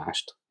semmi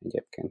mást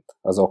egyébként.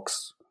 Az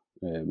Ox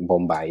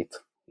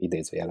bombáit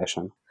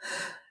idézőjelesen.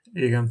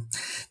 Igen.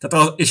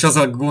 Tehát és az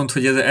a gond,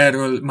 hogy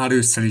erről már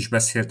ősszel is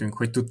beszéltünk,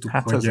 hogy tudtuk,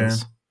 Hát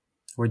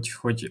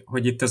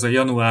hogy itt ez a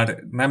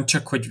január, nem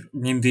csak, hogy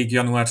mindig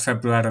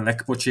január-február a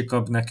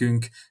legpocsikabb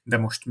nekünk, de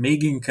most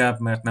még inkább,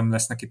 mert nem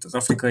lesznek itt az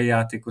afrikai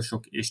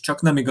játékosok, és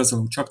csak nem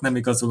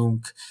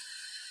igazolunk,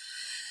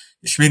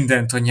 és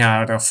mindent a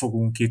nyárra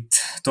fogunk itt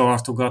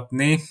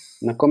tartogatni.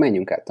 Na akkor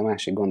menjünk át a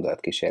másik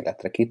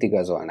gondolatkísérletre. Kit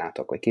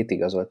igazolnátok, vagy kit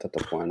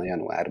igazoltatok volna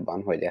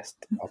januárban, hogy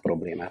ezt a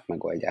problémát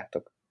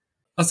megoldjátok?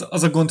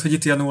 Az a gond, hogy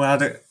itt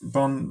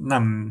januárban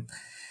nem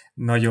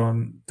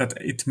nagyon, tehát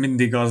itt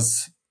mindig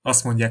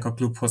azt mondják a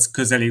klubhoz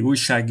közeli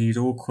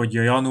újságírók, hogy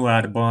a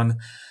januárban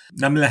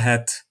nem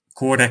lehet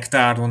korrekt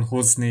áron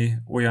hozni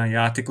olyan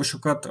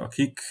játékosokat,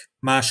 akik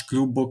más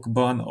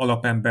klubokban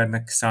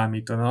alapembernek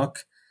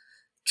számítanak,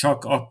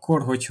 csak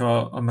akkor, hogyha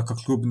annak a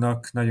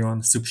klubnak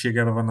nagyon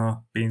szüksége van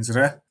a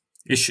pénzre.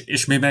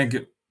 És mi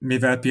meg,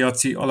 mivel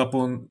piaci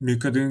alapon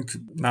működünk,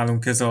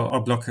 nálunk ez az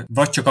ablak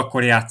vagy csak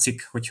akkor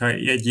játszik, hogyha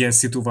egy ilyen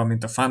szitu van,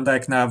 mint a Van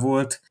Dijknál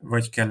volt,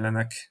 vagy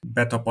kellenek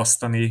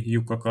betapasztani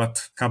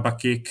lyukakat,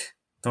 Kabakék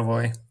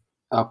tavaly.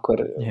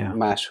 Akkor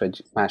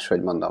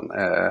máshogy mondom,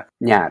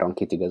 nyáron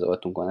kit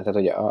igazoltunk volna. Tehát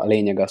hogy a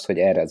lényeg az, hogy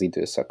erre az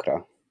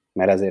időszakra,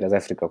 mert azért az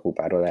Afrika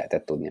kupáról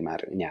lehetett tudni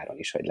már nyáron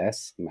is, hogy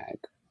lesz,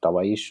 meg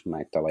tavaly is,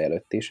 meg tavaly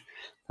előtt is.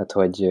 Tehát,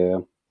 hogy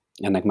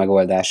ennek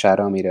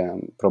megoldására, amire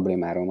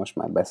problémáról most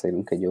már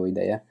beszélünk egy jó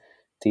ideje,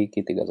 ti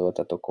kit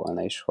igazoltatok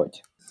volna, és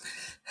hogy?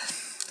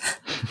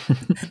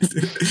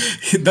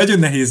 Nagyon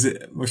nehéz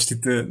most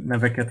itt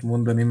neveket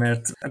mondani,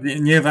 mert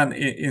nyilván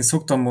én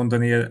szoktam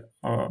mondani,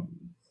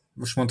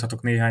 most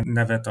mondhatok néhány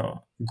nevet,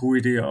 a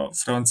Guiri, a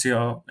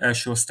francia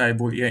első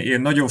osztályból,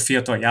 ilyen nagyon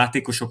fiatal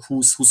játékosok,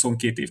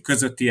 20-22 év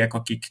közöttiek,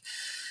 akik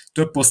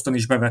több poszton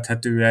is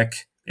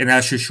bevethetőek. Én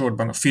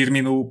elsősorban a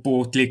Firmino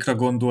pótlékra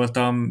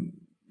gondoltam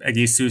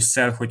egész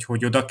ősszel,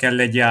 hogy oda kell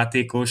egy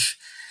játékos,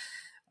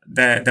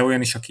 de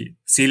olyan is, aki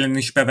szélen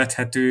is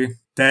bevethető.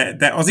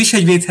 De az is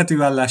egy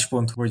védhető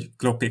álláspont, hogy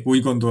Kloppék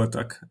úgy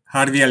gondoltak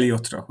Harvey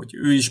Elliotra, hogy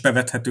ő is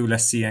bevethető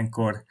lesz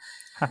ilyenkor.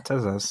 Hát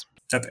ez az.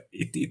 Tehát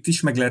itt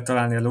is meg lehet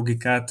találni a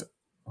logikát,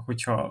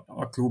 hogyha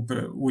a klub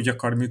úgy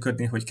akar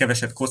működni, hogy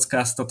keveset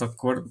kockáztat,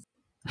 akkor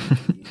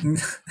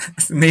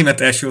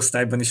német első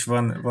osztályban is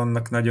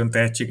vannak nagyon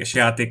tehetséges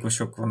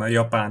játékosok, van a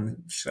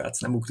japán srác,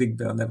 nem ugrik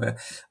be a neve,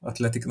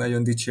 Atletik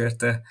nagyon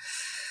dicsérte.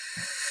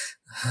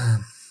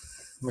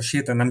 Most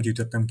héten nem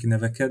gyűjtöttem ki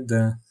neveket,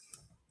 de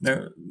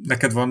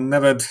neked van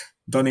neved,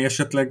 Dani,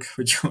 esetleg,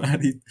 hogy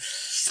már itt?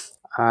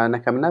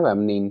 Nekem nevem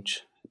nincs,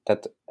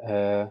 tehát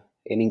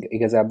én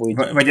igazából így...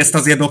 Vagy ezt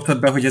azért dobtad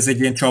be, hogy ez egy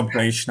ilyen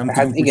csapda is, nem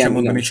tudunk úgysem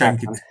mondani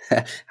senkit.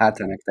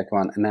 Hátra nektek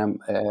van,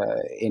 nem,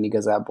 én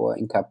igazából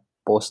inkább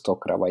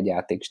posztokra vagy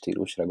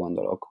játékstílusra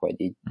gondolok,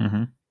 hogy így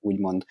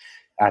úgymond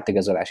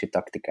átigazolási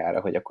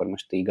taktikára, hogy akkor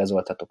most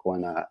igazoltatok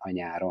volna a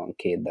nyáron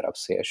 2 darab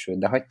szélsőt,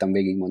 de hagytam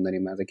végigmondani,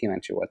 mert azért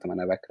kíváncsi voltam a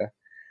nevekre.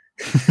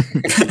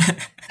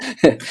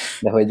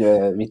 De hogy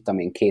mit tudom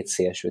én, 2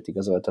 szélsőt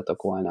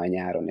igazoltatok volna a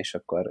nyáron, és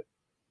akkor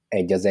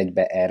egy az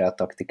egybe erre a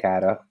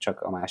taktikára,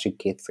 csak a másik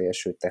 2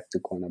 szélsőt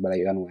tettük volna bele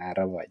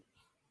januárra, vagy?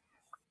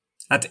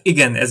 Hát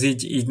igen, ez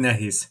így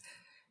nehéz.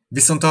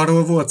 Viszont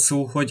arról volt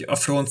szó, hogy a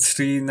Front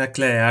 3-nek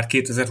lejár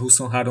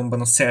 2023-ban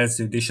a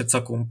szerződése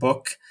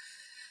cakompak.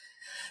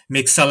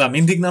 Még Salah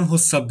mindig nem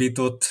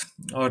hosszabbított,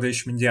 arra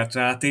is mindjárt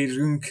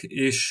rátérünk,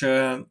 és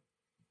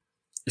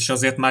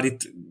azért már itt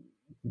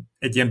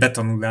egy ilyen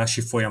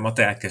betanulási folyamat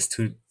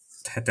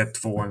elkezdődhetett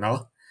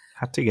volna.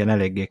 Hát igen,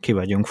 eléggé ki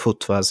vagyunk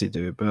futva az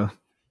időből.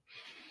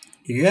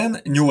 Igen,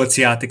 8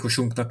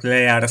 játékosunknak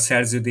lejár a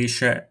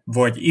szerződése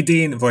vagy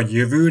idén, vagy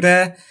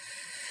jövőre,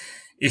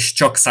 és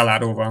csak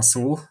Salahról van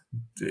szó.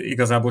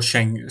 Igazából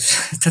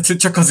tehát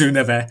csak az ő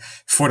neve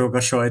forog a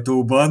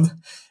sajtóban,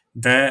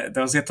 de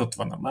azért ott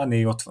van a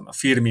Mané, ott van a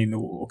Firmino,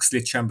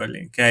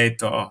 Oxlade-Chamberlain,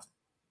 Keita,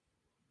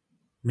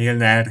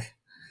 Milner,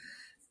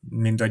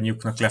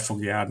 mindannyiuknak le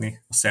fog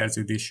járni a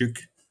szerződésük.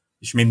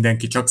 és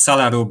mindenki csak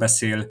Saláról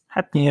beszél.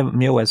 Hát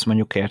jó, ez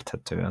mondjuk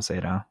érthető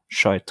azért a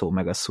sajtó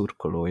meg a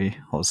szurkolói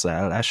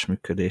hozzáállás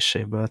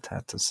működéséből,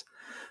 tehát ez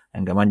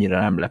engem annyira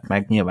nem lep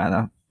meg. Nyilván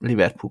a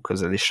Liverpool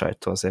közeli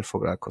sajtó azért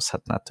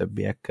foglalkozhatná a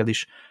többiekkel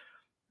is.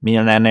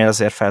 Milnernél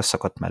azért fel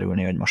szokott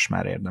merülni, hogy most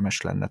már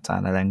érdemes lenne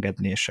talán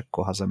elengedni, és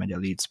akkor hazamegy a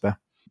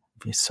Leedsbe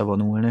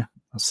visszavonulni.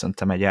 Azt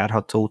szerintem egy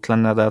járható út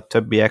lenne, de a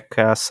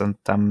többiekkel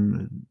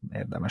szerintem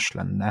érdemes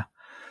lenne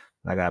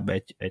legalább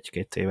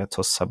egy-két évet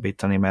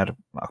hosszabbítani, mert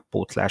a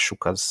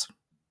pótlásuk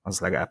az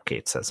legalább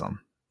 2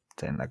 szezon.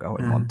 Tényleg,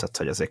 ahogy mondtad,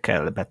 hogy azért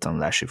kell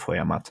betanulási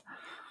folyamat.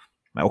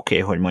 Mert oké,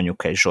 hogy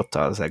mondjuk egy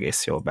Zsota az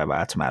egész jól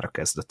bevált már a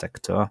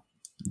kezdetektől,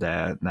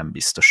 de nem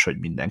biztos, hogy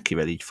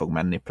mindenkivel így fog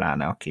menni,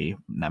 pláne aki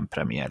nem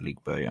Premier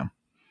League-ből jön.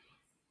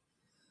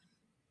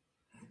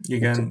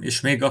 Igen,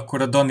 és még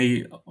akkor a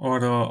Dani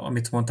arra,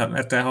 amit mondtál,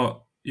 mert te,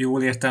 ha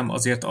jól értem,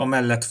 azért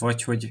amellett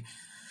vagy, hogy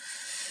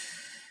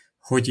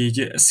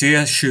így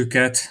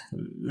szélsőket,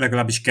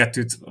 legalábbis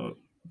 2,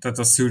 tehát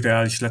az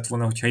szürreális lett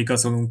volna, hogyha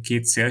igazolunk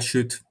 2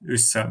 szélsőt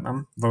ősszel,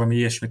 nem? Valami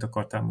ilyesmit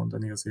akartál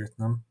mondani azért,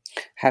 nem?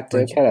 Hát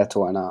hogy... kellett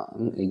volna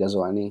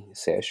igazolni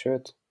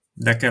szélsőt.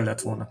 De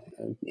kellett volna.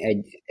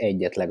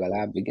 Egyet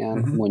legalább, igen.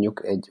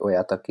 Mondjuk egy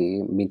olyat,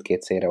 aki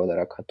mindkét szélre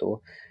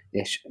odarakható,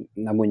 és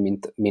nem úgy,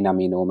 mint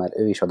Minamino, mert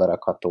ő is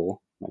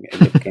odarakható, meg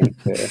egyébként...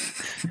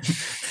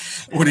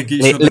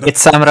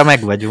 Létszámra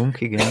meg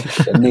vagyunk, igen.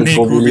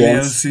 Nico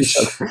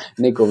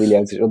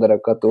Williams is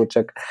odarakható,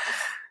 csak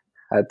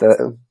hát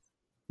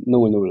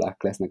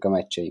 0-0-ák lesznek a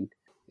meccseink.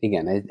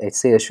 Igen, egy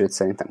szélsőt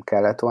szerintem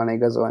kellett volna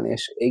igazolni,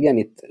 és igen,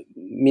 itt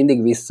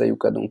mindig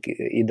visszajukadunk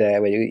ide,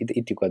 vagy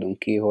itt lyukadunk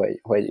ki,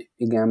 hogy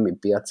igen, mi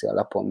piaci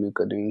alapon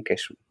működünk,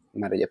 és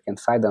már egyébként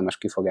fájdalmas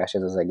kifogás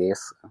ez az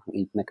egész,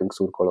 így nekünk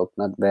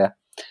szurkolóknak, de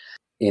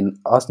én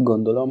azt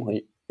gondolom,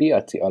 hogy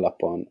piaci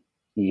alapon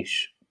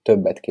is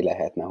többet ki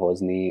lehetne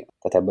hozni,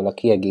 tehát ebből a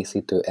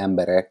kiegészítő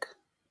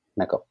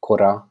embereknek a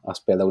kora,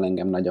 az például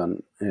engem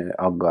nagyon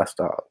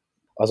aggaszt,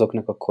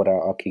 azoknak a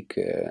kora, akik,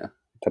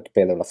 tehát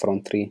például a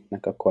front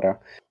three-nek a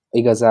kora.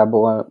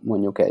 Igazából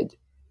mondjuk egy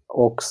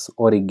Ox,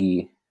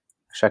 Origi,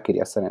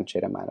 Shaqiri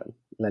szerencsére már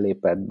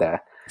lelépett,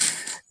 de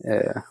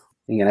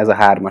igen, ez a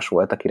 3-as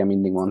volt, akire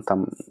mindig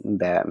mondtam,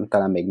 de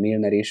talán még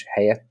Milner is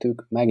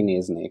helyettük,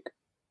 megnéznék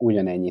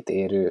ugyanennyit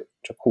érő,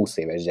 csak 20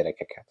 éves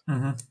gyerekeket.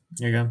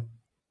 Igen.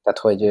 Tehát,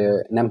 hogy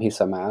nem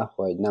hiszem el,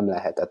 hogy nem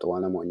lehetett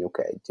volna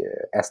mondjuk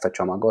ezt a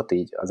csomagot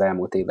így az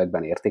elmúlt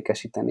években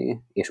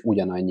értékesíteni, és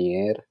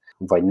ugyanannyiért,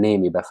 vagy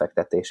némi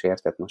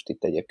befektetésért, tehát most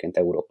itt egyébként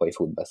európai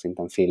futball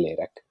szinten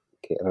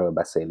fillérekről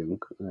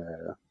beszélünk,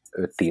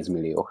 5-10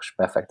 milliós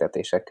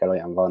befektetésekkel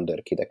olyan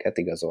wonderkideket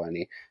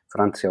igazolni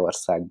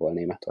Franciaországból,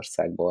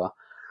 Németországból,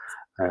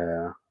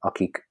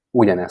 akik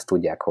ugyanezt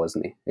tudják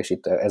hozni. És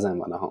itt ezen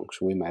van a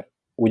hangsúly, mert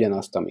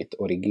ugyanazt, amit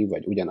Origi,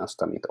 vagy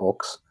ugyanazt, amit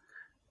Ox,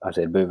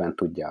 azért bőven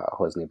tudja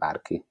hozni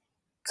bárki.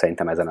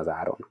 Szerintem ezen az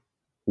áron.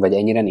 Vagy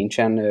ennyire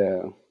nincsen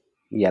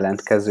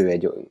jelentkező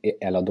egy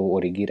eladó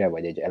Origire,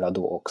 vagy egy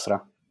eladó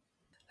Oxra?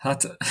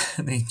 Hát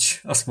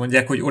nincs. Azt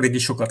mondják, hogy Origi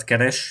sokat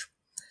keres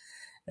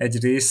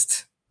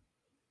egyrészt,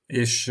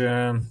 és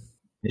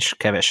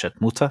keveset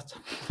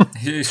mutat.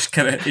 És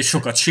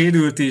sokat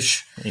sérült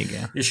is.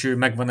 Igen. És ő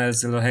megvan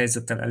ezzel a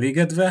helyzettel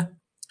elégedve.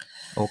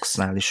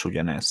 Oxnál is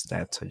ugyanez,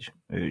 tehát, hogy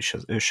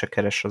ő se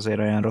keres azért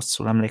olyan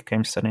rosszul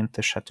emlékeim szerint,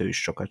 és hát ő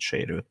is sokat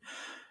sérült.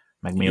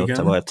 Meg mióta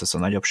igen. Volt ez a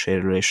nagyobb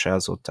sérülése,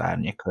 azóta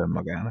árnyék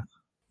önmagának.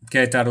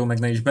 Kejtáról meg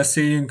ne is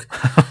beszéljünk,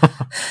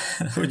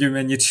 hogy ő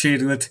mennyit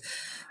sérült.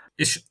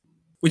 És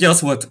ugye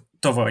az volt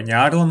tavaly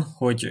nyáron,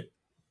 hogy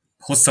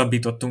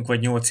hosszabbítottunk vagy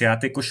 8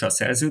 játékossal a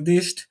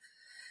szerződést,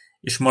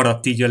 és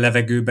maradt így a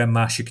levegőben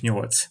másik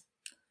 8.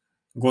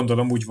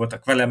 Gondolom úgy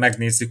voltak vele,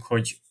 megnézzük,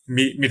 hogy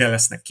mire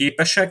lesznek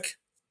képesek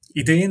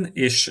idén,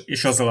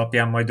 és az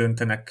alapján majd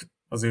döntenek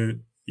az ő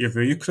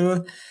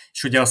jövőjükről,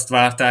 és ugye azt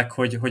várták,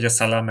 hogy a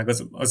Salah meg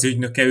az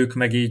ügynöke, ők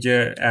meg így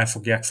el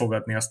fogják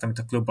fogadni azt, amit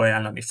a klub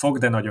ajánlani fog,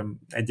 de nagyon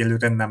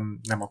egyelőre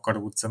nem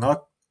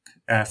akaródzanak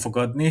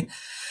elfogadni.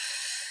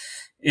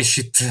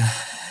 És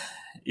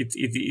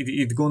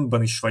itt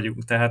gondban is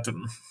vagyunk, tehát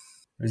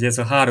ugye ez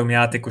a 3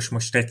 játékos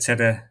most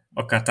egyszerre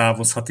akár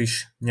távozhat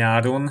is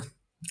nyáron,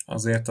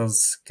 azért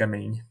az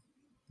kemény.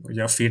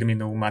 Ugye a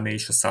Firmino, Mané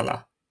és a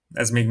Salah.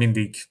 Ez még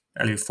mindig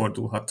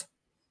előfordulhat.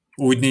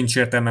 Úgy nincs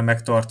értelme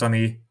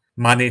megtartani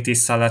Manét és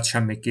Salah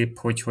semmiképp,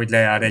 hogy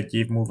lejár 1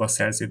 év múlva a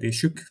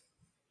szerződésük.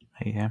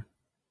 Igen.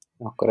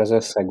 Akkor az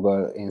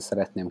összegből én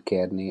szeretném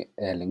kérni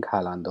Erling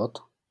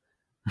Haalandot,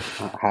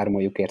 a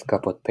 3-jukért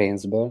kapott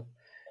pénzből,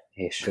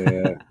 és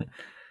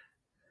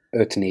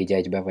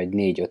 5-4-1-be vagy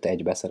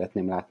 4-5-1-be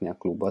szeretném látni a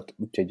klubot,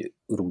 úgyhogy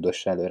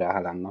rugdossa előre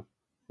Haalandnak.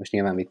 Most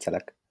nyilván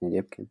viccelek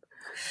egyébként.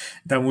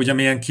 De amúgy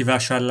amilyen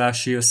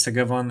kivásárlási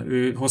összege van,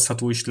 ő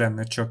hozható is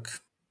lenne,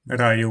 csak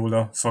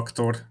Raiola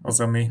faktor az,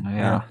 ami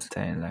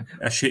tényleg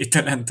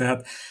esélytelen,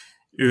 tehát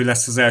ő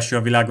lesz az első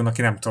a világon,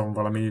 aki nem tudom,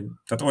 valami,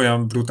 tehát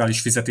olyan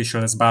brutális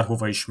fizetéssel lesz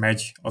bárhova is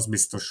megy, az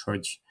biztos,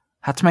 hogy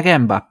Hát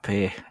meg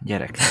Mbappé,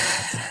 gyerekek.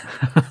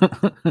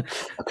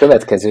 A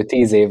következő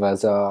 10 év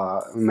az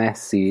a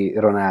Messi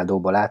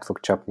Ronaldóból át fog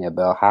csapni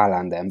ebbe a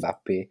Haaland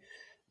Mbappé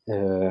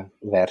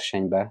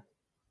versenybe.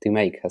 Ti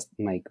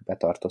melyikbe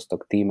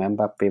tartoztok? Team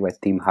Mbappé vagy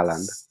Team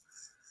Haaland?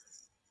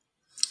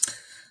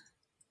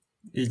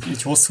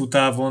 Így hosszú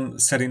távon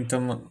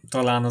szerintem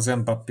talán az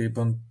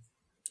Mbappéban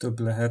több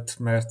lehet,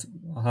 mert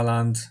a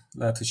Haaland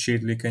lehet, hogy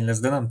sérülékeny lesz,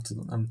 de nem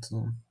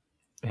tudom.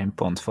 Én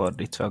pont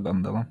fordítva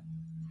gondolom.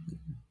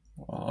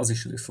 Az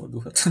is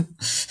előfordulhat.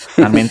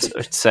 Mármint,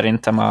 hogy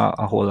szerintem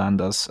a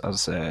Holland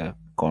az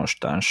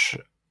konstans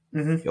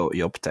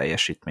jobb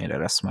teljesítményre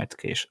lesz majd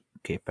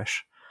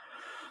képes.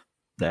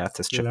 De hát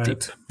ez csak tipp,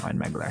 majd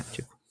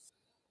meglátjuk.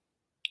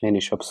 Én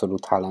is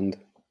abszolút Haaland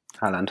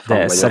fan de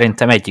vagyok.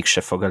 Szerintem egyik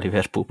se fog a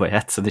Liverpoolba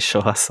játszani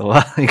soha,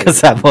 szóval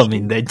igazából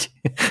mindegy.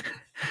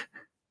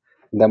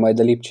 De majd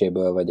a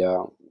Lipcséből, vagy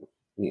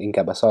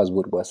inkább a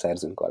Salzburgból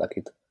szerzünk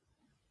valakit.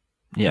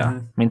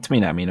 Ja, mint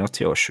Minaminot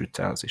jól sült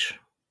el az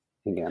is.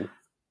 Igen.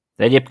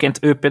 De egyébként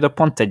ő például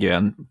pont egy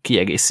olyan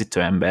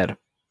kiegészítő ember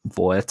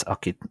volt,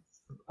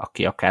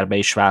 aki akár be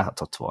is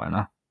válhatott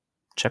volna.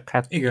 Csak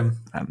hát igen.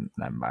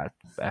 Nem vált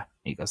be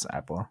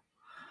igazából.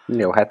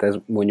 Jó, hát ez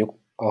mondjuk,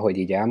 ahogy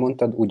így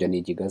elmondtad,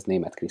 ugyanígy igaz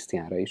Németh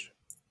Krisztiánra is.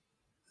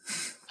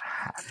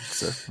 Hát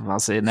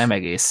azért nem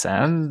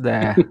egészen,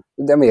 de...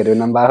 De miért ő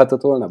nem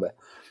válhatott volna be?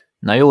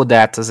 Na jó, de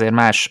hát azért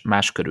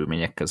más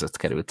körülmények között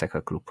kerültek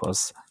a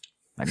klubhoz,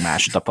 meg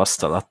más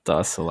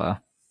tapasztalattal,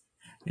 szóval...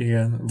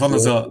 Igen, van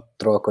az a...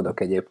 Trollkodok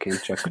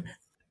egyébként, csak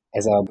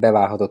ez a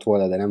beválhatott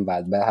volna, de nem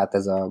vált be, hát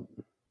ez a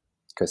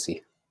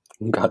köszi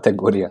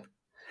kategória.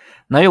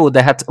 Na jó,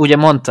 de hát ugye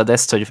mondtad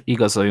ezt, hogy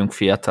igazoljunk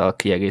fiatal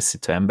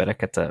kiegészítő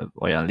embereket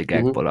olyan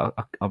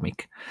ligákból,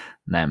 amik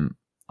nem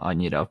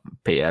annyira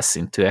PL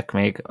szintűek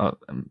még. A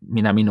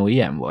Minamino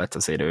ilyen volt,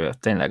 azért ő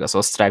tényleg az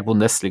osztrák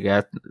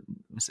Bundesligát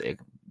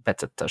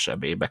betette a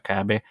zsebébe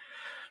kb.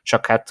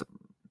 Csak hát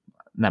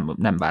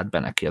nem vált be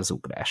neki az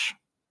ugrás.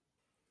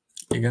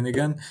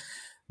 Igen.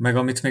 Meg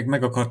amit még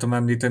meg akartam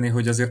említeni,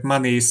 hogy azért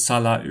Mané és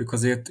Salah, ők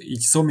azért így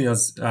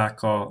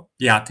szomjazzák a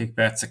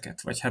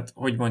játékperceket, vagy hát,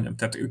 hogy mondjam,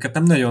 tehát őket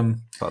nem nagyon...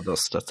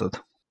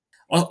 Padoztatod.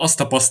 Azt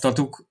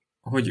tapasztaltuk,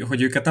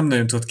 hogy őket nem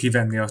nagyon tudod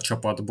kivenni a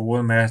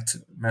csapatból,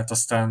 mert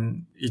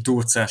aztán így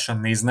durcásan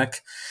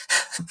néznek.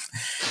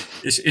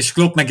 és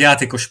Klopp meg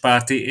játékos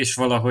párti, és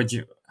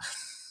valahogy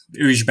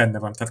ő is benne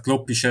van. Tehát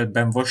Klopp is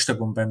ebben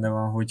vastagon benne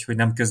van, hogy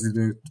nem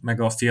kezdődött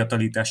meg a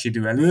fiatalítás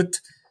idő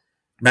előtt,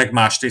 meg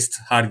másrészt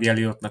Harvey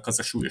Elliottnak az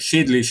a súlyos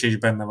sérülés is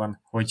benne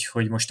van,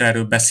 hogy most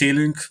erről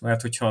beszélünk,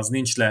 mert hogyha az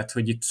nincs, lehet,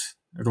 hogy itt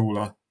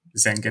róla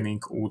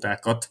zengenénk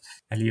ódákat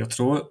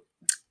Elliottról.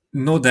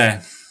 No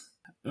de,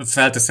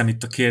 felteszem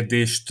itt a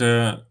kérdést,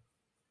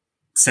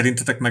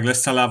 szerintetek meg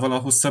lesz Salahval a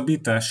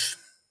hosszabbítás?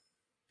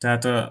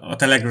 Tehát a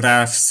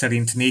Telegraph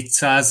szerint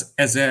 400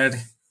 000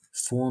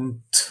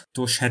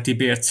 fontos heti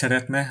bért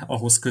szeretne,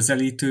 ahhoz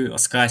közelítő, a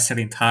Sky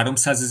szerint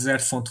 300 000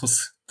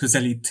 fonthoz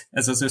közelít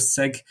ez az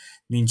összeg,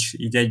 nincs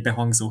így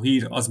egybehangzó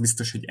hír, az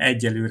biztos, hogy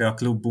egyelőre a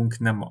klubunk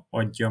nem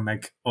adja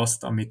meg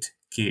azt, amit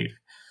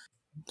kér.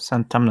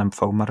 Szerintem nem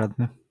fog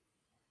maradni.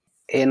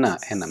 Én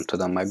nem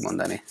tudom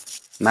megmondani.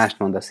 Mást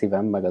mond a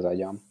szívem, meg az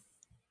agyam.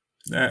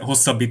 De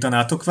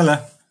hosszabbítanátok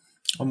vele?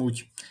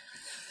 Amúgy.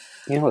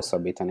 Én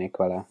hosszabbítanék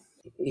vele.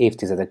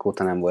 Évtizedek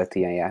óta nem volt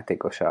ilyen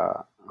játékos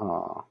a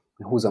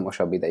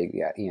húzamosabb ideig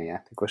ilyen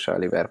játékos a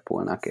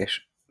Liverpoolnak,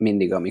 és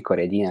mindig, amikor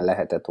egy ilyen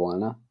lehetett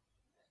volna,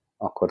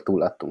 akkor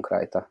túladtunk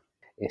rajta.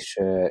 És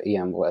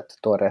ilyen volt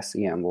Torres,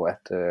 ilyen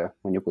volt,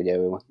 mondjuk ugye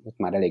ő ott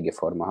már eléggé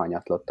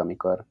formahanyatlott,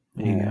 amikor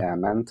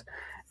elment,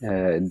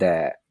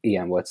 de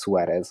ilyen volt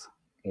Suárez,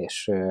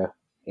 és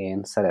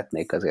én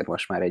szeretnék azért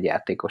most már egy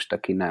játékost,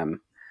 aki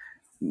nem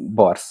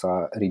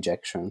Barca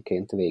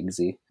rejectionként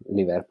végzi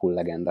Liverpool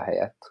legenda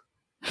helyett.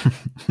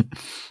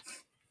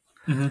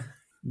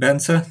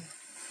 Bence?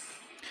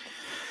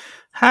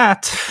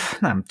 Hát,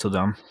 nem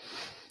tudom.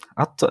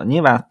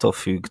 Nyilván attól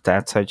függ,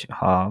 tehát, hogy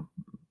ha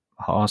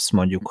azt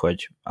mondjuk,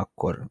 hogy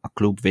akkor a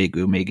klub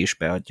végül mégis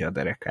beadja a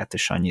derekát,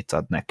 és annyit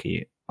ad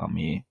neki,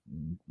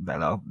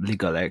 amivel a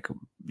liga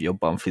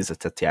legjobban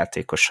fizetett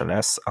játékosa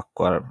lesz,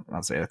 akkor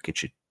azért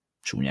kicsit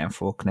csúnyán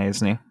fogok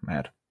nézni,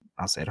 mert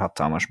azért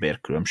hatalmas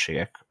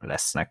bérkülönbségek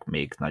lesznek,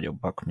 még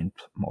nagyobbak,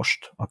 mint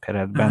most a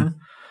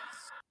keretben.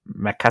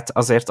 Meg hát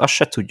azért azt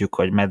se tudjuk,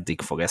 hogy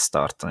meddig fog ezt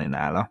tartani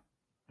nála.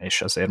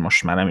 És azért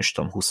most már nem is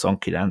tudom,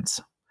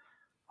 29-30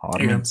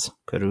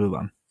 körül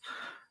van.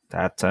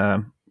 Tehát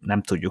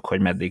nem tudjuk,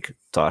 hogy meddig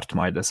tart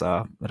majd ez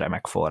a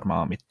remek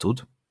forma, amit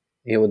tud.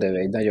 Jó, de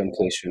egy nagyon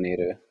későn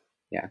érő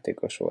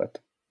játékos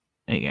volt.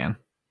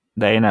 Igen.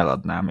 De én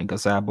eladnám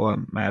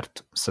igazából,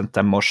 mert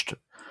szerintem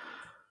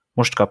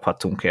most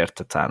kaphatunk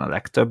érte talán a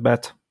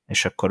legtöbbet,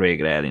 és akkor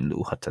végre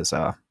elindulhat ez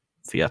a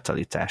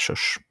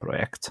fiatalitásos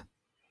projekt.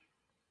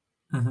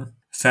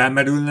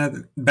 Felmerülne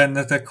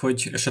bennetek,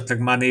 hogy esetleg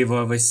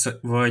Manéval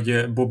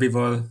vagy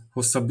Bobbyval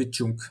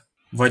hosszabbítsunk?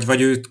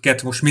 Vagy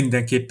őket most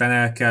mindenképpen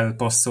el kell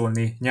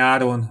passzolni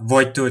nyáron,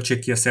 vagy töltsék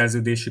ki a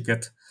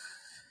szerződésüket?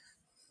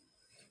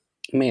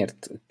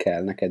 Miért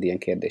kell neked ilyen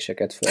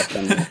kérdéseket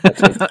feltenni?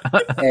 Tehát,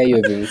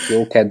 eljövünk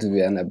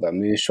jókedvűen ebbe a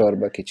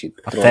műsorba,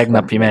 kicsit a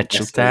tegnapi meccs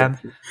után.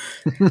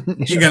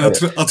 Igen,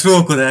 a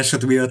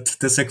trollkodásod miatt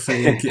teszek fel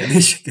ilyen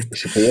kérdéseket.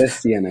 És akkor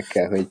jössz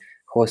ilyenekkel, hogy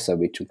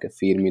hosszabbítsunk-e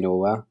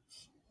Firminóval,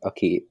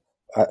 aki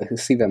a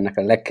szívemnek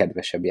a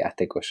legkedvesebb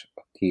játékos,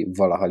 aki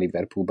valaha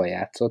Liverpoolban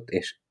játszott,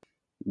 és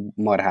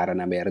marhára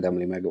nem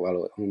érdemli meg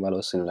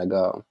valószínűleg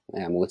a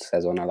elmúlt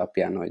szezon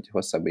alapján, hogy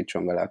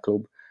hosszabbítson vele a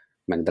klub,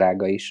 meg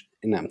drága is,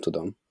 nem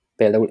tudom.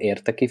 Például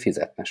érte ki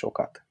fizetne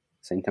sokat?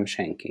 Szerintem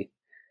senki.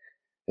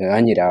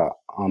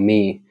 Annyira a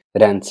mi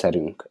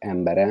rendszerünk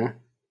embere,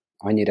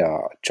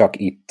 annyira csak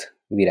itt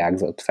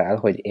virágzott fel,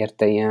 hogy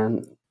érte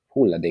ilyen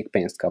hulladék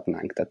pénzt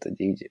kapnánk, tehát hogy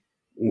így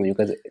mondjuk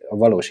a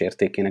valós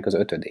értékének az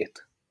 5-ét.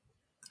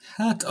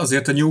 Hát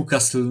azért a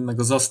Newcastle meg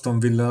az Aston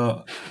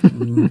Villa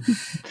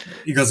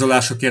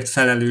igazolásokért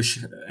felelős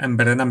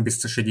embere nem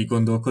biztos, hogy így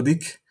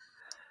gondolkodik.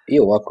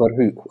 Jó,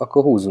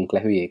 akkor húzzunk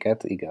le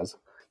hülyéket, igaz.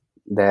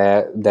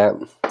 De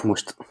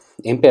most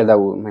én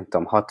például, nem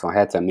tudom,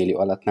 60-70 millió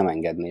alatt nem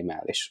engedném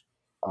el, és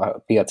a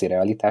piaci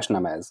realitás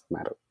nem ez,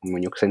 mert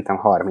mondjuk szerintem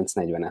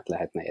 30-40-et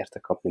lehetne érte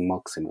kapni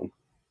maximum.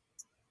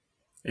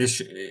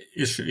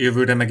 És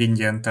jövőre meg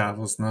ingyen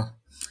távozna.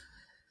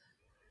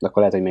 De akkor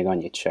lehet, hogy még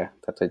annyit se.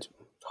 Tehát, hogy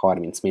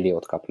 30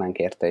 milliót kapnánk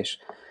érte, és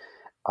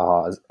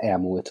az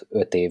elmúlt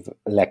 5 év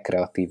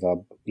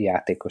legkreatívabb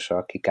játékosa,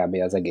 aki kb.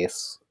 Az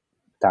egész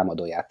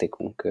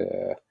támadójátékunk,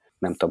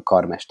 nem tudom,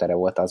 karmestere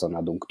volt, azon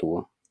adunk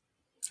túl.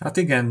 Hát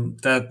igen,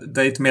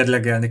 de itt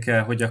mérlegelni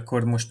kell, hogy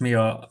akkor most mi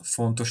a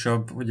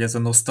fontosabb, hogy ez a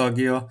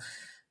nosztalgia,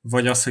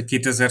 vagy az, hogy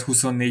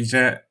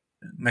 2024-re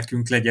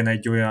nekünk legyen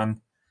egy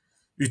olyan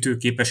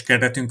ütőképes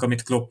keretünk,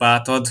 amit Klopp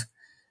átad.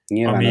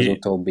 Nyilván az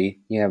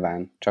utóbbi,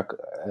 nyilván, csak...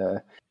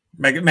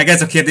 Meg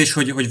ez a kérdés,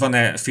 hogy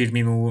van-e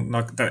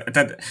Firminónak,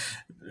 tehát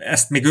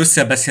ezt még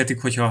összebeszéltük,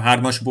 hogyha a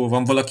 3-asból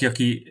van valaki,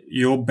 aki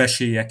jobb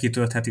eséllyel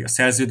kitöltheti a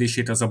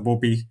szerződését, az a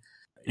Bobby.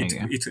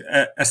 Itt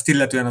ezt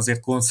illetően azért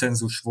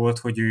konszenzus volt,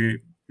 hogy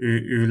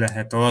ő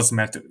lehet az,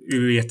 mert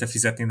ő érte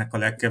fizetnének a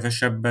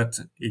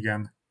legkevesebbet,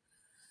 igen.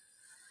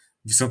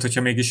 Viszont,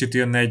 hogyha mégis itt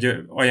jönne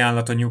egy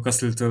ajánlat a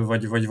Newcastle-től,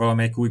 vagy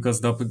valamelyik új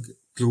gazdag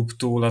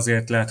klubtól,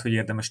 azért lehet, hogy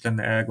érdemes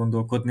lenne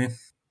elgondolkodni.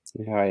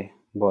 Jaj,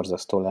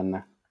 borzasztó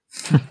lenne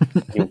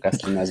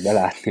Newcastle-n ezt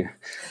belátni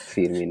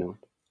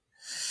Firminót.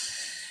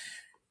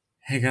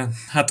 Igen,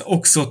 hát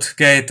Oxot,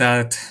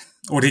 Keitát,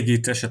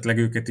 Origit, esetleg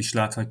őket is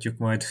láthatjuk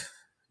majd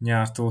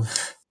nyártól.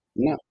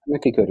 Na,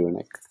 nekik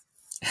örülnek.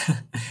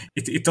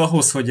 Itt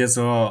ahhoz, hogy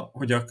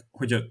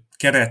hogy a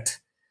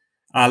keret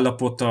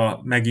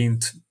állapota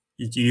megint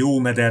így jó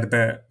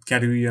mederbe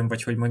kerüljön,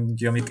 vagy hogy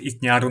mondjam, itt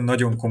nyáron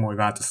nagyon komoly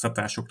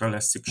változtatásokra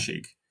lesz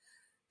szükség.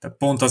 Tehát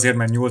pont azért,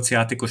 mert 8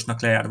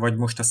 játékosnak lejár vagy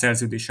most a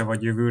szerződése,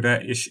 vagy jövőre,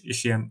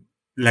 és ilyen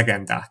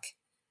legendák.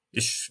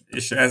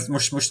 És ez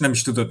most nem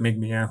is tudod még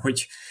milyen,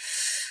 hogy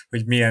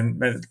milyen,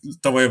 mert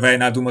tavaly a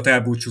Wijnaldumot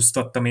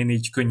elbúcsúztattam én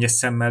így könnyes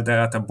szemmel, de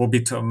hát a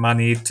Bobit, a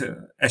Manét,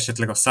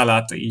 esetleg a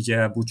Salát így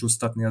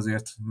elbúcsúztatni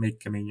azért még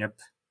keményebb.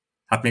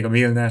 Hát még a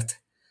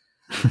Milnert.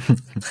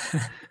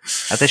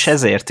 Hát és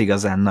ezért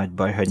igazán nagy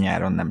baj, hogy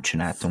nyáron nem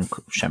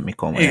csináltunk semmi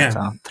komolyat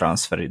a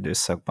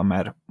transferidőszakban,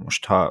 mert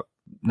most ha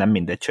nem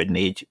mindegy, hogy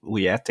 4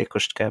 új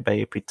játékost kell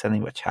beépíteni,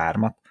 vagy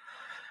 3,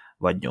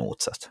 vagy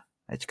 8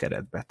 egy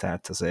keretbe,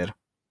 tehát azért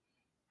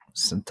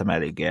szerintem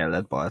eléggé el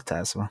lett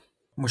baltázva.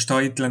 Most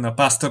ha itt lenne a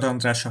Pásztor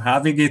András a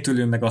HVG-től,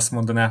 ő meg azt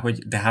mondaná,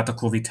 hogy de hát a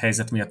Covid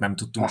helyzet miatt nem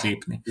tudtunk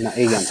lépni. Na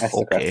igen, ezt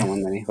akartam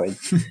mondani,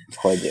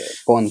 hogy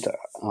pont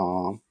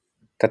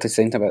tehát, hogy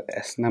szerintem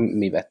ezt nem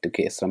mi vettük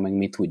észre, meg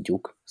mi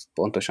tudjuk, ezt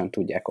pontosan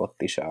tudják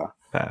ott is a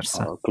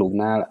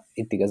klubnál.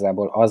 Itt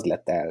igazából az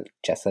lett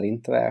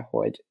elcseszerintve,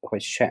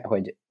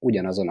 hogy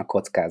ugyanazon a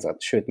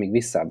kockázat, sőt, még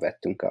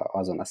visszavettünk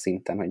azon a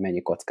szinten, hogy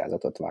mennyi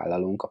kockázatot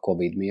vállalunk a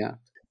Covid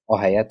miatt,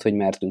 ahelyett, hogy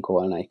mertünk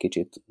volna egy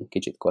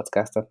kicsit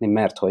kockáztatni,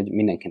 mert hogy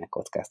mindenkinek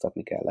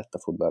kockáztatni kellett a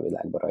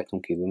futballvilágban,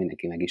 rajtunk kívül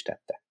mindenki meg is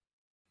tette.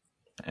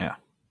 Ja.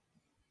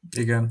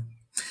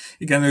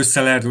 Igen,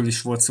 ősszel erről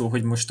is volt szó,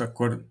 hogy most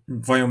akkor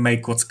vajon melyik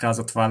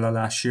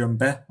kockázatvállalás jön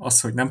be?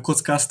 Az, hogy nem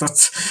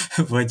kockáztatsz,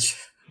 vagy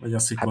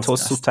az, hogy hát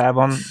hosszú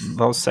távon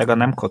valószínűleg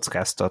nem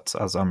kockáztatsz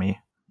az, ami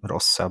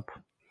rosszabb.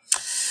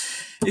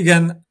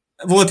 Igen,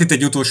 volt itt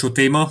egy utolsó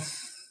téma,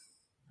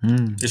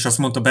 és azt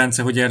mondta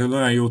Bence, hogy erről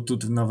olyan jót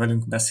tudna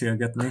velünk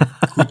beszélgetni.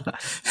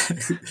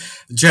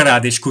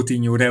 Gerrard és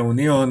Coutinho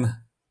reunión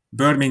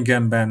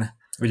Birminghamben,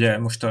 ugye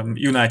most a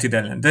United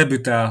ellen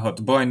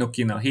debütálhat,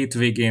 bajnokin a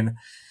hétvégén,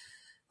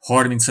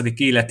 30.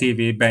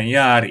 életévében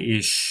jár,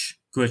 és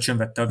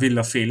kölcsönvette a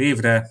Villa fél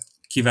évre,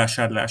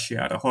 kivásárlási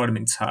ára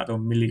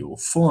 33 millió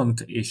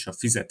font, és a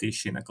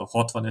fizetésének a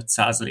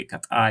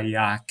 65%-át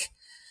állják.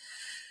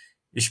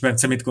 És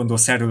Bence, mit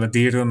gondolsz erről a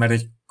dílről, mert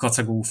egy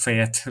kacagó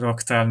fejet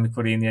raktál,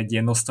 mikor én egy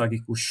ilyen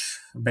nosztalgikus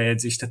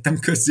bejegyzést tettem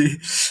közzé.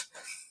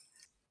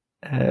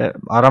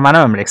 Arra már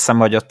nem emlékszem,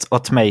 hogy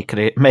ott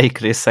melyik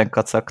részen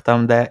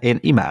kacagtam, de én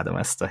imádom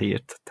ezt a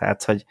hírt.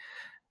 Tehát, hogy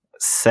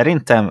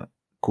szerintem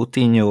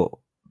Coutinho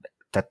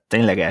tehát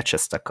tényleg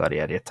elcseszte a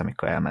karrierjét,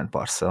 amikor elment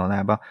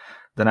Barcelonába,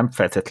 de nem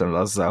feltétlenül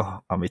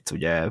azzal, amit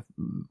ugye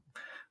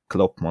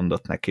Klopp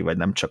mondott neki, vagy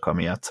nem csak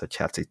amiatt, hogy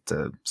hát itt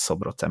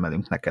szobrot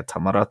emelünk neked, ha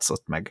maradsz,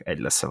 ott meg egy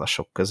leszel a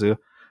sok közül.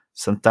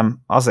 Szerintem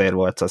azért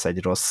volt az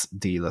egy rossz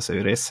deal az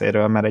ő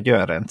részéről, mert egy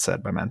olyan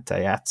rendszerbe ment el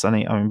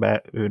játszani,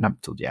 amiben ő nem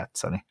tud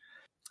játszani.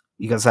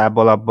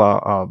 Igazából abba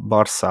a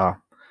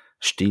Barca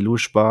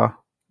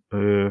stílusba,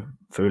 ő,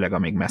 főleg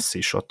amíg Messi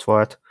is ott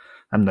volt,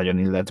 nem nagyon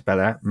illett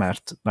bele,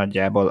 mert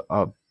nagyjából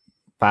a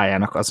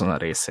pályának azon a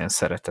részén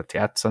szeretett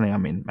játszani,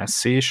 amin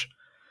Messi is,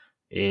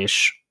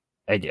 és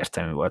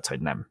egyértelmű volt, hogy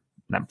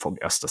nem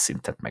fogja azt a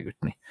szintet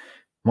megütni.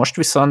 Most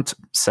viszont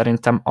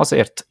szerintem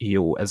azért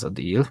jó ez a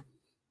deal,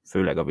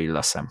 főleg a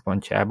Villa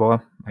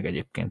szempontjából, meg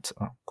egyébként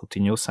a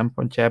Coutinho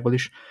szempontjából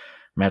is,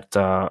 mert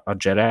a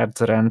Gerrard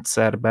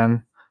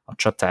rendszerben a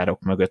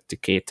csatárok mögötti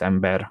két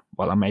ember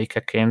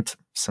valamelyikeként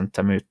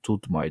szerintem ő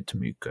tud majd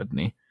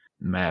működni,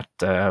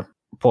 mert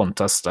pont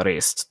azt a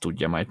részt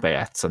tudja majd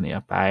bejátszani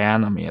a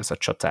pályán, ami ez a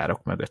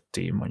csatárok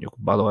mögötti mondjuk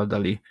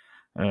baloldali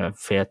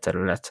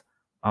félterület,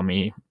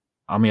 ami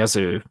az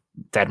ő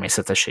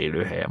természetes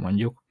élőhelye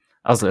mondjuk.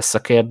 Az lesz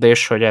a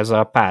kérdés, hogy ez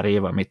a pár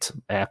év, amit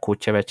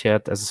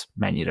elkútyavetyelt, ez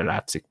mennyire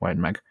látszik majd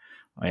meg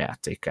a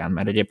játékán,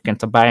 mert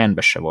egyébként a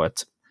Bayernben se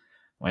volt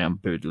olyan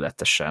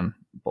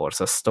bődületesen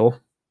borzasztó,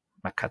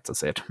 meg hát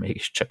azért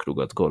mégiscsak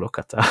rugott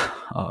gólokat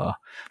a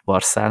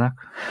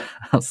Barszának,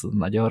 az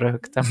nagyon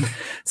röhögtem.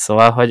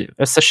 Szóval, hogy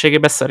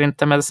összességében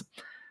szerintem ez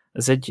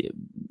egy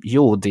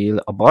jó deal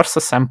a Barca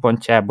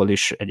szempontjából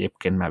is,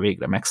 egyébként már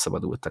végre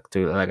megszabadultak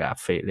tőle legalább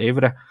fél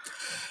évre.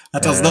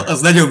 Hát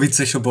az nagyon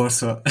vicces a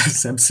Barca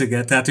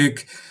szemszöge, tehát ők,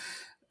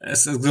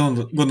 ezt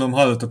gondolom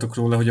hallottatok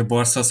róla, hogy a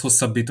Barca az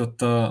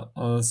hosszabbította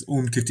az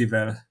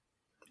Umtitivel.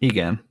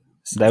 Igen.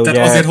 De tehát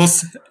ugye, azért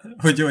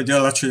hogy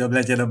alacsonyabb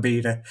legyen a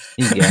bére.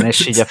 Igen,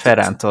 és így a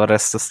Ferran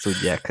Torres-t azt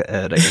tudják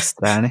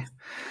regisztrálni.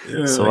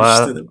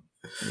 Szóval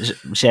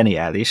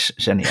zseniális,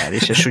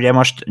 és ugye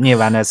most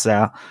nyilván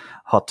ezzel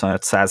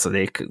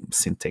 65%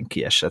 szintén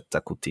kiesett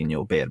a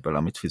Coutinho bérből,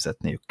 amit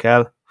fizetniük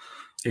kell.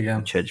 Igen.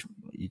 Úgyhogy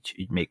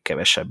így még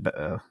kevesebb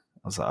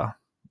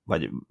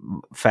vagy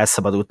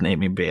felszabadult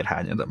némi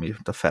bérhányad,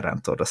 amit a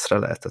Ferran Torresra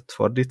lehetett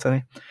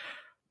fordítani.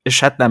 És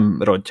hát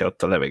nem rontja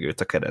ott a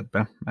levegőt a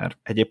keretbe, mert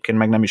egyébként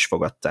meg nem is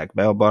fogadták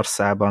be a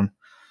Barszában,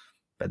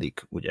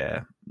 pedig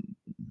ugye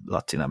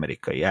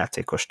latin-amerikai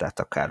játékos, tehát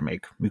akár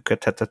még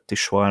működhetett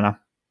is volna.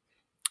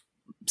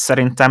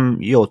 Szerintem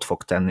jót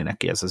fog tenni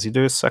neki ez az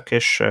időszak,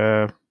 és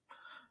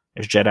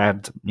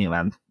Gerrard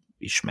nyilván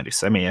ismeri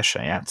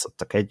személyesen,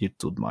 játszottak együtt,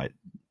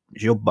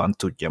 jobban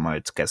tudja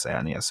majd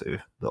kezelni az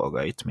ő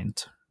dolgait,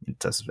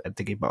 mint az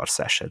eddigi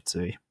barszás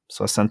edzői.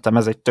 Szóval szerintem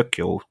ez egy tök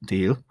jó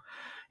deal,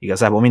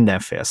 igazából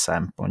mindenféle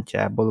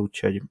szempontjából,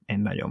 úgyhogy én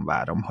nagyon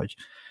várom, hogy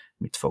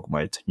mit fog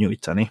majd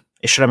nyújtani,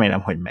 és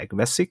remélem, hogy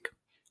megveszik,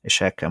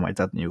 és el kell majd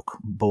adniuk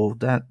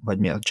Bowen, vagy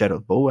mi a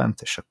Gerald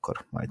Bowen-t, és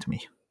akkor majd mi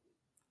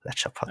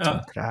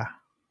lecsaphatunk rá.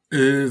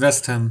 Ő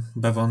West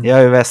Hambe van.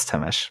 Ja, ő West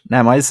Ham-es.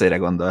 Nem, azért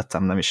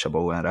gondoltam, nem is a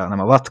Bowenra, hanem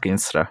a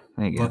Watkinsra.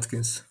 Igen.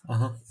 Watkins,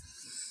 aha.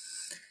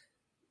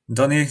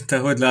 Dani, te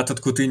hogy látod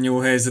Coutinho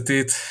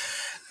helyzetét?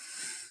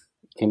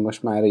 Én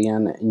most már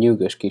ilyen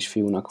nyűgös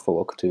kisfiúnak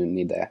fogok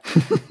tűnni, de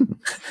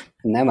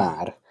nem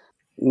ár.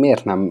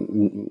 Miért nem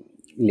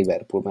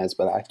Liverpool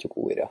mezbe látjuk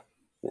újra?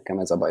 Nekem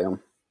ez a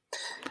bajom.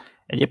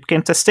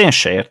 Egyébként ezt én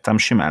se értem,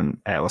 simán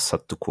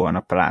elhozhattuk volna,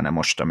 pláne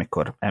most,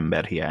 amikor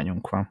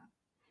emberhiányunk van.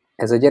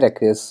 Ez a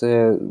gyerek, ez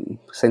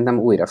szerintem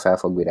újra fel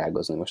fog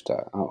virágozni most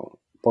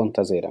pont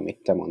azért,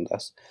 amit te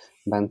mondasz,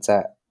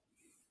 Bence,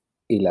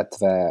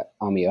 illetve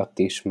amiatt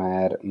is,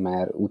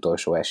 mert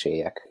utolsó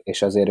esélyek.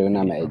 És azért ő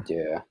nem egy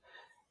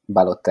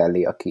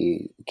Balotelli,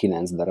 aki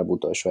 9 darab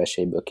utolsó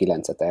esélyből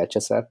 9-et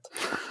elcseszett,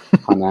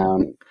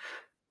 hanem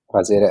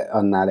azért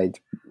annál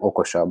egy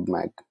okosabb,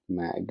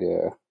 meg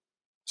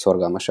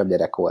szorgalmasabb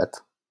gyerek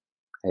volt.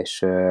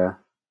 És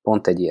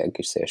pont egy ilyen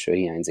kis szélső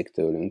hiányzik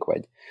tőlünk,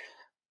 vagy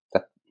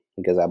tehát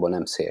igazából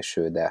nem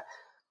szélső, de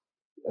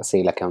a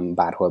széleken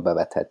bárhol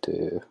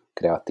bevethető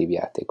kreatív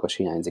játékos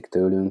hiányzik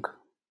tőlünk,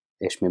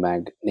 és mi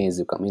meg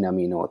nézzük a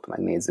Minaminót, meg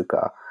nézzük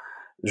a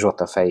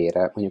Zsota fejére,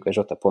 mondjuk a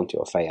Zsota pont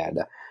jól fejel,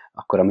 de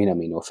akkor a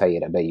Minamino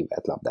fejére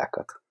beívelt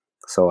labdákat.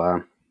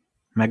 Szóval...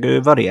 Meg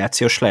ő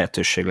variációs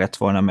lehetőség lett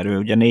volna, mert ő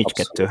ugye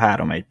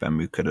 4-2-3-1-ben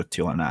működött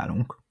jól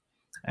nálunk,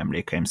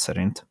 emlékeim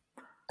szerint.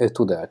 Ő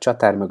tud a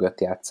csatár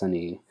mögött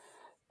játszani,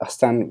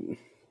 aztán,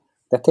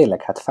 de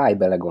tényleg, hát fáj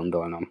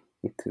belegondolnom,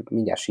 itt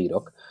mindjárt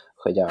sírok,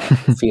 hogy a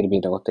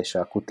Firminót és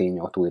a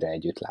Coutinhót újra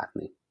együtt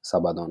látni,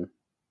 szabadon.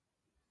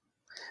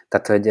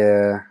 Tehát, hogy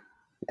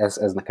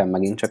ez nekem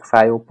megint csak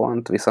fájó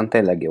pont, viszont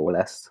tényleg jó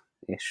lesz,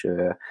 és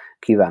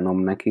kívánom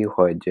neki,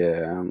 hogy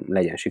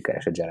legyen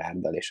sikeres a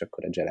Gerrarddal, és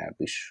akkor a Gerrard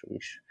is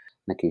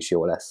neki is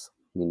jó lesz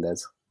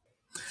mindez.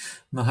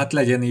 Na hát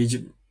legyen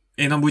így.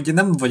 Én amúgy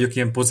nem vagyok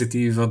ilyen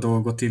pozitív a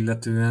dolgot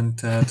illetően,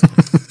 tehát...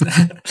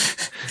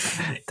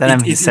 Te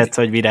nem hiszed,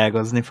 hogy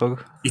virágozni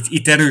fog?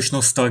 Itt erős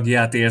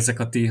nosztalgiát érzek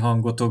a ti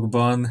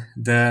hangotokban,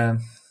 de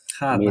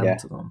hát mire? nem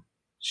tudom.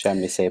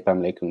 Semmi szép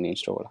emlékünk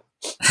nincs róla.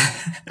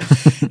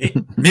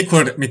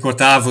 Mikor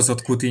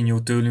távozott Coutinho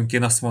tőlünk,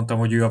 én azt mondtam,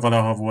 hogy ő a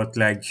valaha volt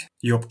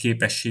legjobb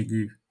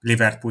képességű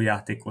Liverpool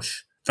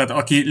játékos. Tehát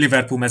aki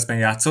Liverpool mezben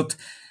játszott,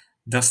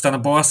 de aztán a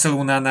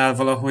Barcelonánál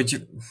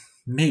valahogy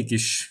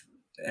mégis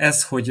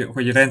ez,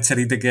 hogy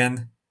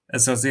rendszeridegen,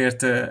 ez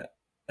azért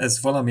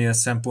ez valamilyen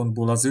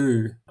szempontból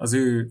az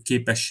ő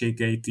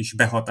képességeit is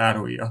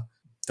behatárolja.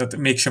 Tehát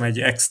mégsem egy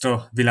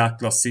extra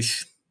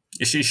világklasszis.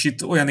 És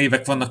itt olyan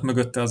évek vannak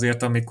mögötte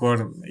azért,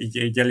 amikor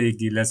így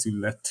eléggé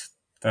lezüllett.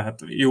 Tehát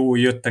jó,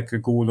 jöttek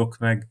gólok,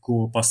 meg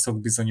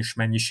gólpasszok bizonyos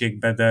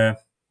mennyiségbe,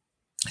 de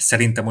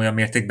szerintem olyan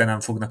mértékben nem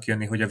fognak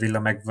jönni, hogy a Villa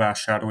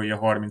megvásárolja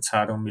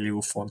 33 millió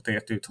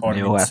fontért őt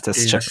 30 Jó, hát ez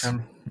évesen.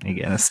 Csak,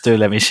 igen, ez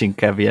tőlem is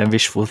inkább ilyen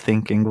wishful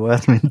thinking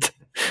volt, mint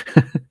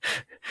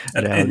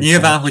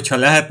nyilván, hogyha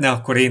lehetne,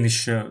 akkor én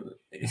is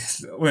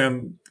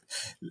olyan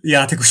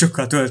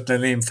játékosokkal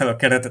tölteném fel a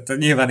keretet.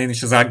 Nyilván én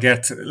is az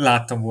Aggert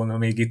láttam volna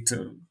még itt,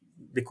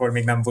 mikor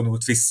még nem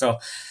vonult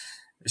vissza,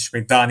 és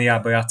még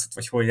Dániába játszott,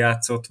 vagy hol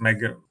játszott,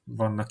 meg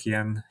vannak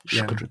ilyen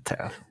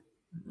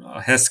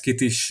a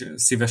Heskit is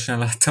szívesen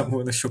láttam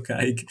volna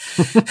sokáig.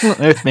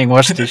 Őt még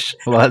most is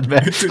volt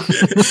be.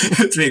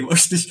 Őt még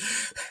most is.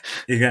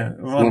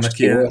 Igen, vannak most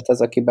ki volt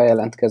az, aki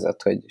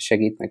bejelentkezett, hogy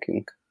segít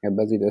nekünk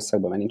ebben az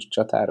időszakban, mert nincs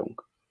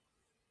csatárunk?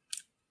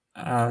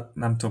 Hát,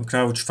 nem tudom,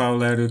 Crouch,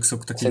 Fowler, ők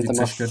szoktak így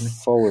vicceskedni. Szerintem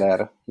a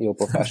Fowler jó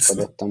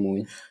pofáskodott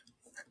amúgy.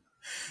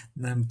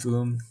 Nem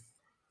tudom.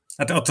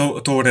 Hát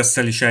a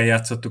Torres-szel is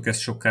eljátszottuk ezt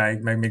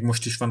sokáig, meg még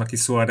most is van, aki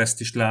Suárez-t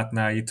is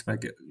látná itt,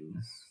 meg...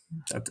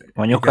 Tehát,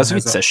 mondjuk igen, az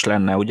vicces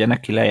lenne, ugye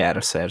neki lejár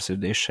a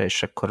szerződése,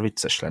 és akkor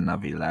vicces lenne a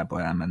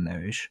Villába elmenne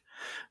ő is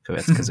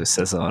következő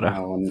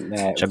szezonra.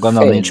 Csak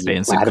gondolom nincs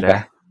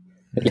pénzükre.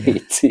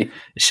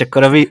 És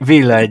akkor a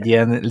Villa egy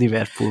ilyen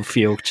Liverpool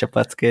fiók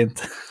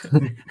csapatként.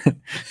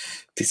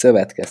 Ti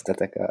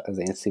szövetkeztetek az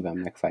én szívem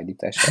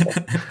megfájdítására.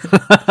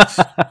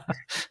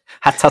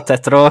 Hát ha te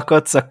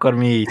trollkodsz, akkor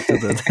mi így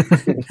tudod.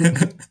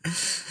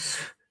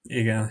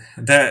 Igen,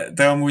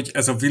 de amúgy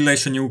ez a Villa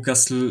és a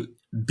Newcastle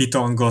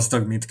bitan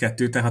gazdag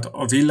mindkettő, tehát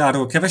a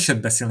Villáról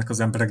keveset beszélnek az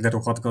emberek, de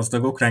rohadt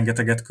gazdagok,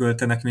 rengeteget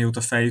költenek,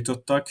 mióta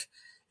feljutottak,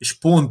 és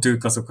pont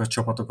ők azok a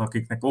csapatok,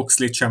 akiknek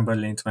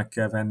Oxlade-Chamberlaint meg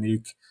kell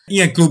venniük.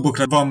 Ilyen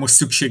klubokra van most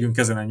szükségünk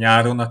ezen a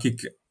nyáron,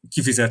 akik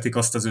kifizetik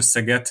azt az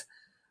összeget,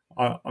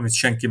 amit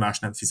senki más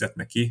nem fizet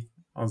neki,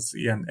 az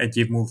ilyen egy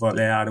év múlva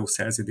lejáró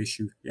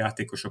szerződésű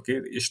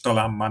játékosokért, és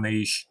talán Mané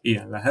is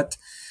ilyen lehet.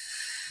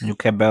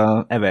 Mondjuk ebben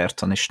az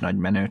Everton is nagy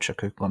menő,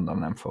 csak ők mondom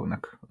nem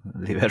fognak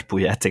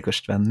Liverpool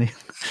játékost venni.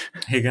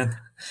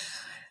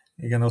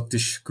 Igen, ott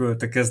is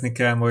költekezni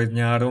kell majd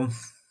nyáron.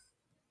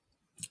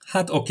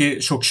 Hát oké,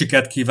 sok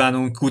sikert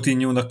kívánunk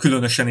Coutinho-nak,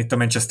 különösen itt a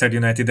Manchester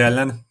United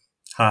ellen.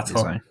 Hát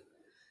ha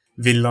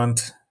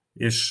villant,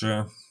 és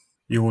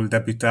jól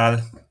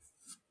debütál.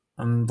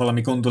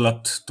 Valami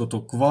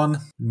gondolatotok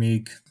van,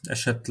 még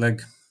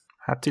esetleg?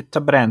 Hát itt a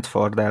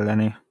Brentford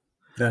elleni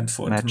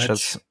meccs.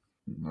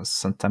 Az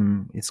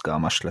szerintem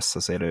izgalmas lesz,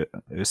 azért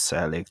össze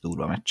elég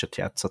durva meccset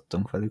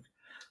játszottunk velük,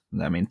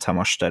 de mintha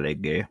most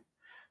eléggé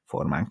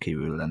formán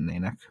kívül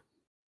lennének.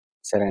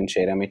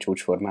 Szerencsére mi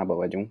csúcsformában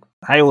vagyunk.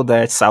 Hát jó, de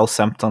egy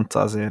Southamptont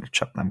azért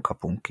csak nem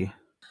kapunk ki.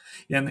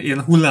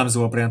 Ilyen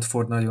hullámzó a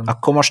Brentford nagyon.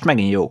 Akkor most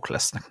megint jók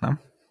lesznek, nem?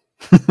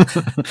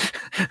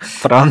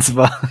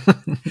 Francba.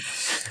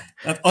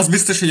 Hát az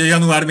biztos, hogy a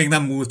január még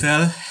nem múlt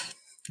el.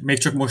 Még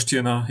csak most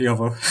jön a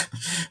java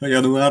a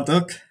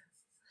januárnak.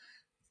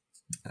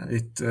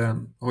 Itt,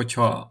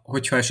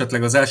 hogyha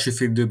esetleg az első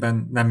fél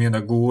időben nem jön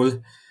a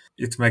gól,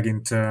 itt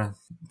megint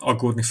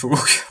aggódni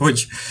fogok,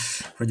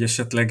 hogy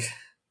esetleg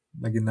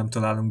megint nem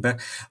találunk be.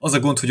 Az a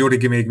gond, hogy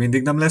Origi még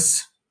mindig nem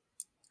lesz.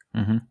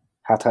 Uh-huh.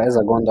 Hát ha ez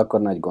a gond,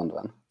 akkor nagy gond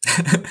van.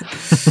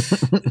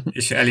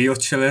 És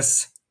Elliot se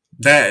lesz.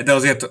 De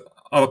azért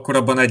akkor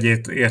abban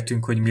egyet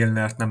értünk, hogy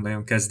Milnert nem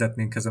nagyon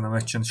kezdetnénk ezen a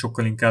meccsen,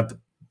 sokkal inkább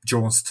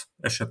Jones-t,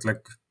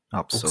 esetleg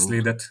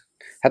Oxlade-et.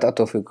 Hát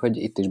attól függ, hogy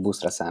itt is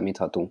buszra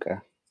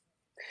számíthatunk-e.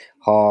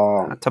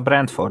 Hát a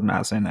Brentfordnál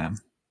azért nem,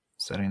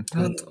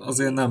 szerintem. Hát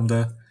azért nem,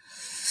 de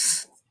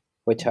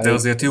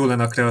azért jó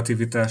lenne a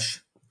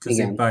kreativitás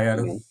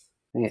középpályára.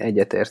 Igen.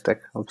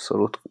 Egyetértek,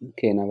 abszolút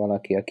kéne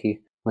valaki,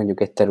 aki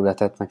mondjuk egy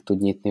területet meg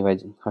tud nyitni,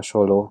 vagy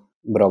hasonló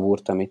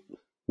bravúrt, amit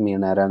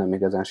Milnerrel nem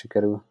igazán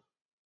sikerül.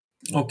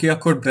 Oké,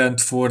 akkor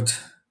Brentford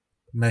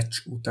meccs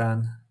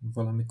után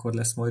valamikor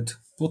lesz majd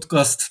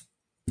podcast.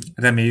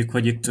 Reméljük,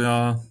 hogy itt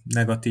a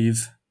negatív,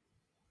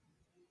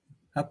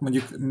 hát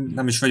mondjuk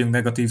nem is vagyunk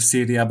negatív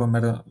szériában,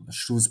 mert a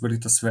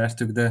Shrewsbury-t azt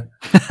vertük, de...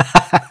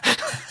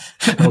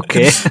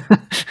 Oké.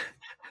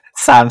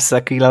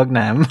 Számszakilag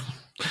nem.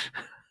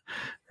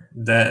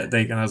 De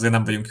igen, azért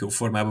nem vagyunk jó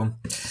formában.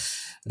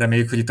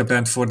 Reméljük, hogy itt a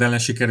Brentford ellen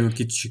sikerül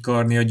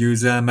kicsikarni a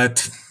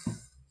győzelmet.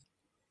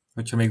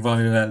 Hogyha még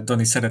valamivel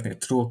Dani szeretnél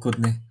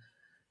trollkodni,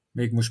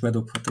 még most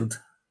bedobhatod.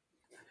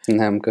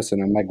 Nem,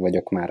 köszönöm, meg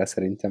vagyok mára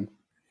szerintem.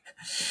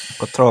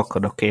 Akkor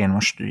trollkodok én.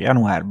 Most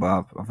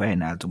januárban a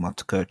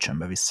Wijnaldumot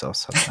kölcsönbe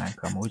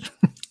visszahozhatnánk amúgy.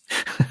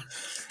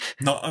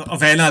 Na, a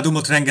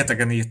Wijnaldumot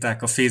rengetegen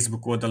írták a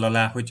Facebook oldal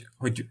alá,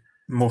 hogy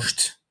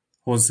most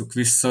hozzuk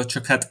vissza,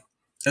 csak hát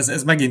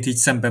ez megint így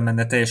szembe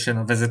menne teljesen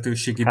a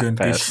vezetőségi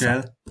döntéssel,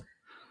 persze.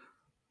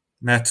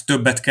 Mert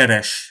többet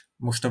keres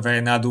most a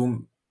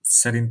Wijnaldum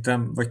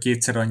szerintem, vagy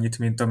kétszer annyit,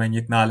 mint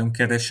amennyit nálunk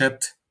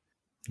keresett.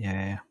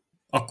 Yeah.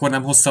 Akkor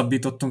nem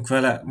hosszabbítottunk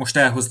vele, most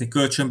elhozni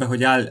kölcsönbe,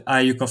 hogy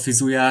álljuk a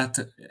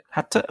fizuját.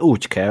 Hát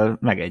úgy kell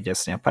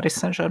megegyezni a Paris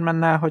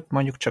Saint-Germainnel, hogy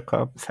mondjuk csak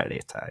a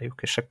felét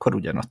álljuk, és akkor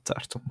ugyanott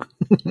tartunk.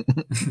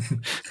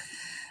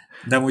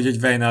 De amúgy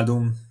egy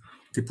Wijnaldum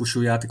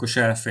típusú játékos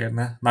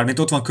elférne. Mármint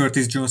ott van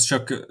Curtis Jones,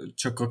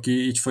 csak aki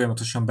így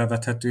folyamatosan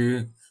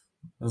bevethető,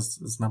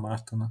 az nem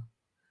ártana.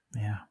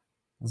 Yeah.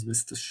 Az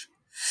biztos.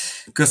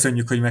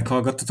 Köszönjük, hogy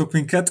meghallgattatok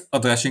minket.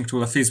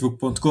 Adásunkról a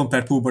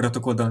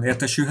facebook.com/Púbaratok oldalon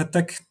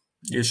értesülhettek,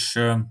 és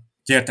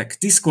gyertek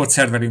Discord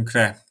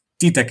szerverünkre,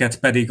 titeket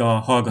pedig a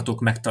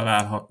hallgatók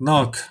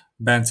megtalálhatnak.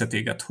 Bence,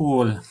 téged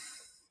hol?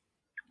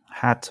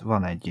 Hát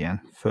van egy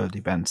ilyen Földi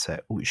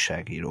Bence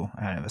újságíró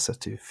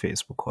elnevezetű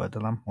Facebook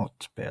oldalam,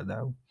 ott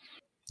például.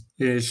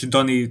 És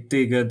Dani,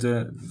 téged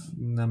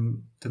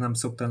te nem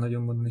szoktál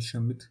nagyon mondani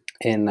semmit?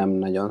 Én nem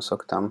nagyon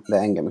szoktam, de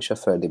engem is a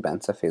Földi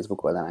Bence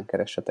Facebook oldalán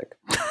keressetek.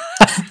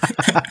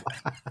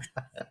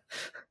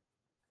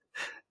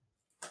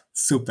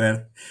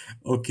 Szuper,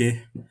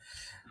 oké.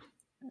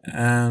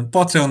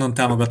 Patreonon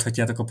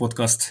támogathatjátok a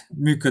podcast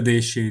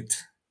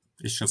működését,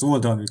 és az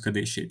oldal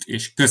működését,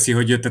 és köszi,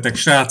 hogy jöttetek,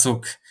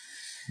 srácok!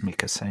 Mi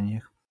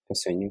köszönjük.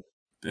 Köszönjük.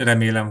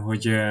 Remélem,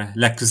 hogy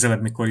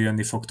legközelebb, mikor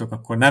jönni fogtok,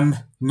 akkor nem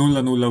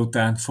 0-0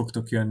 után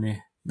fogtok jönni.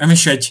 Nem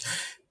is egy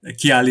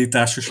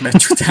kiállításos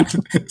meccs után,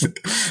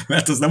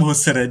 mert az nem hoz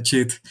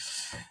szerencsét.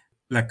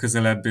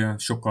 Legközelebb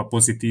sokkal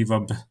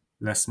pozitívabb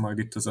lesz majd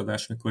itt az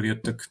adás, mikor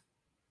jöttök.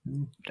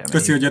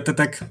 Köszi, hogy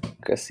jöttetek!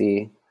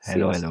 Köszi!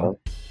 Hello, hello!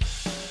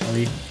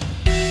 Ali.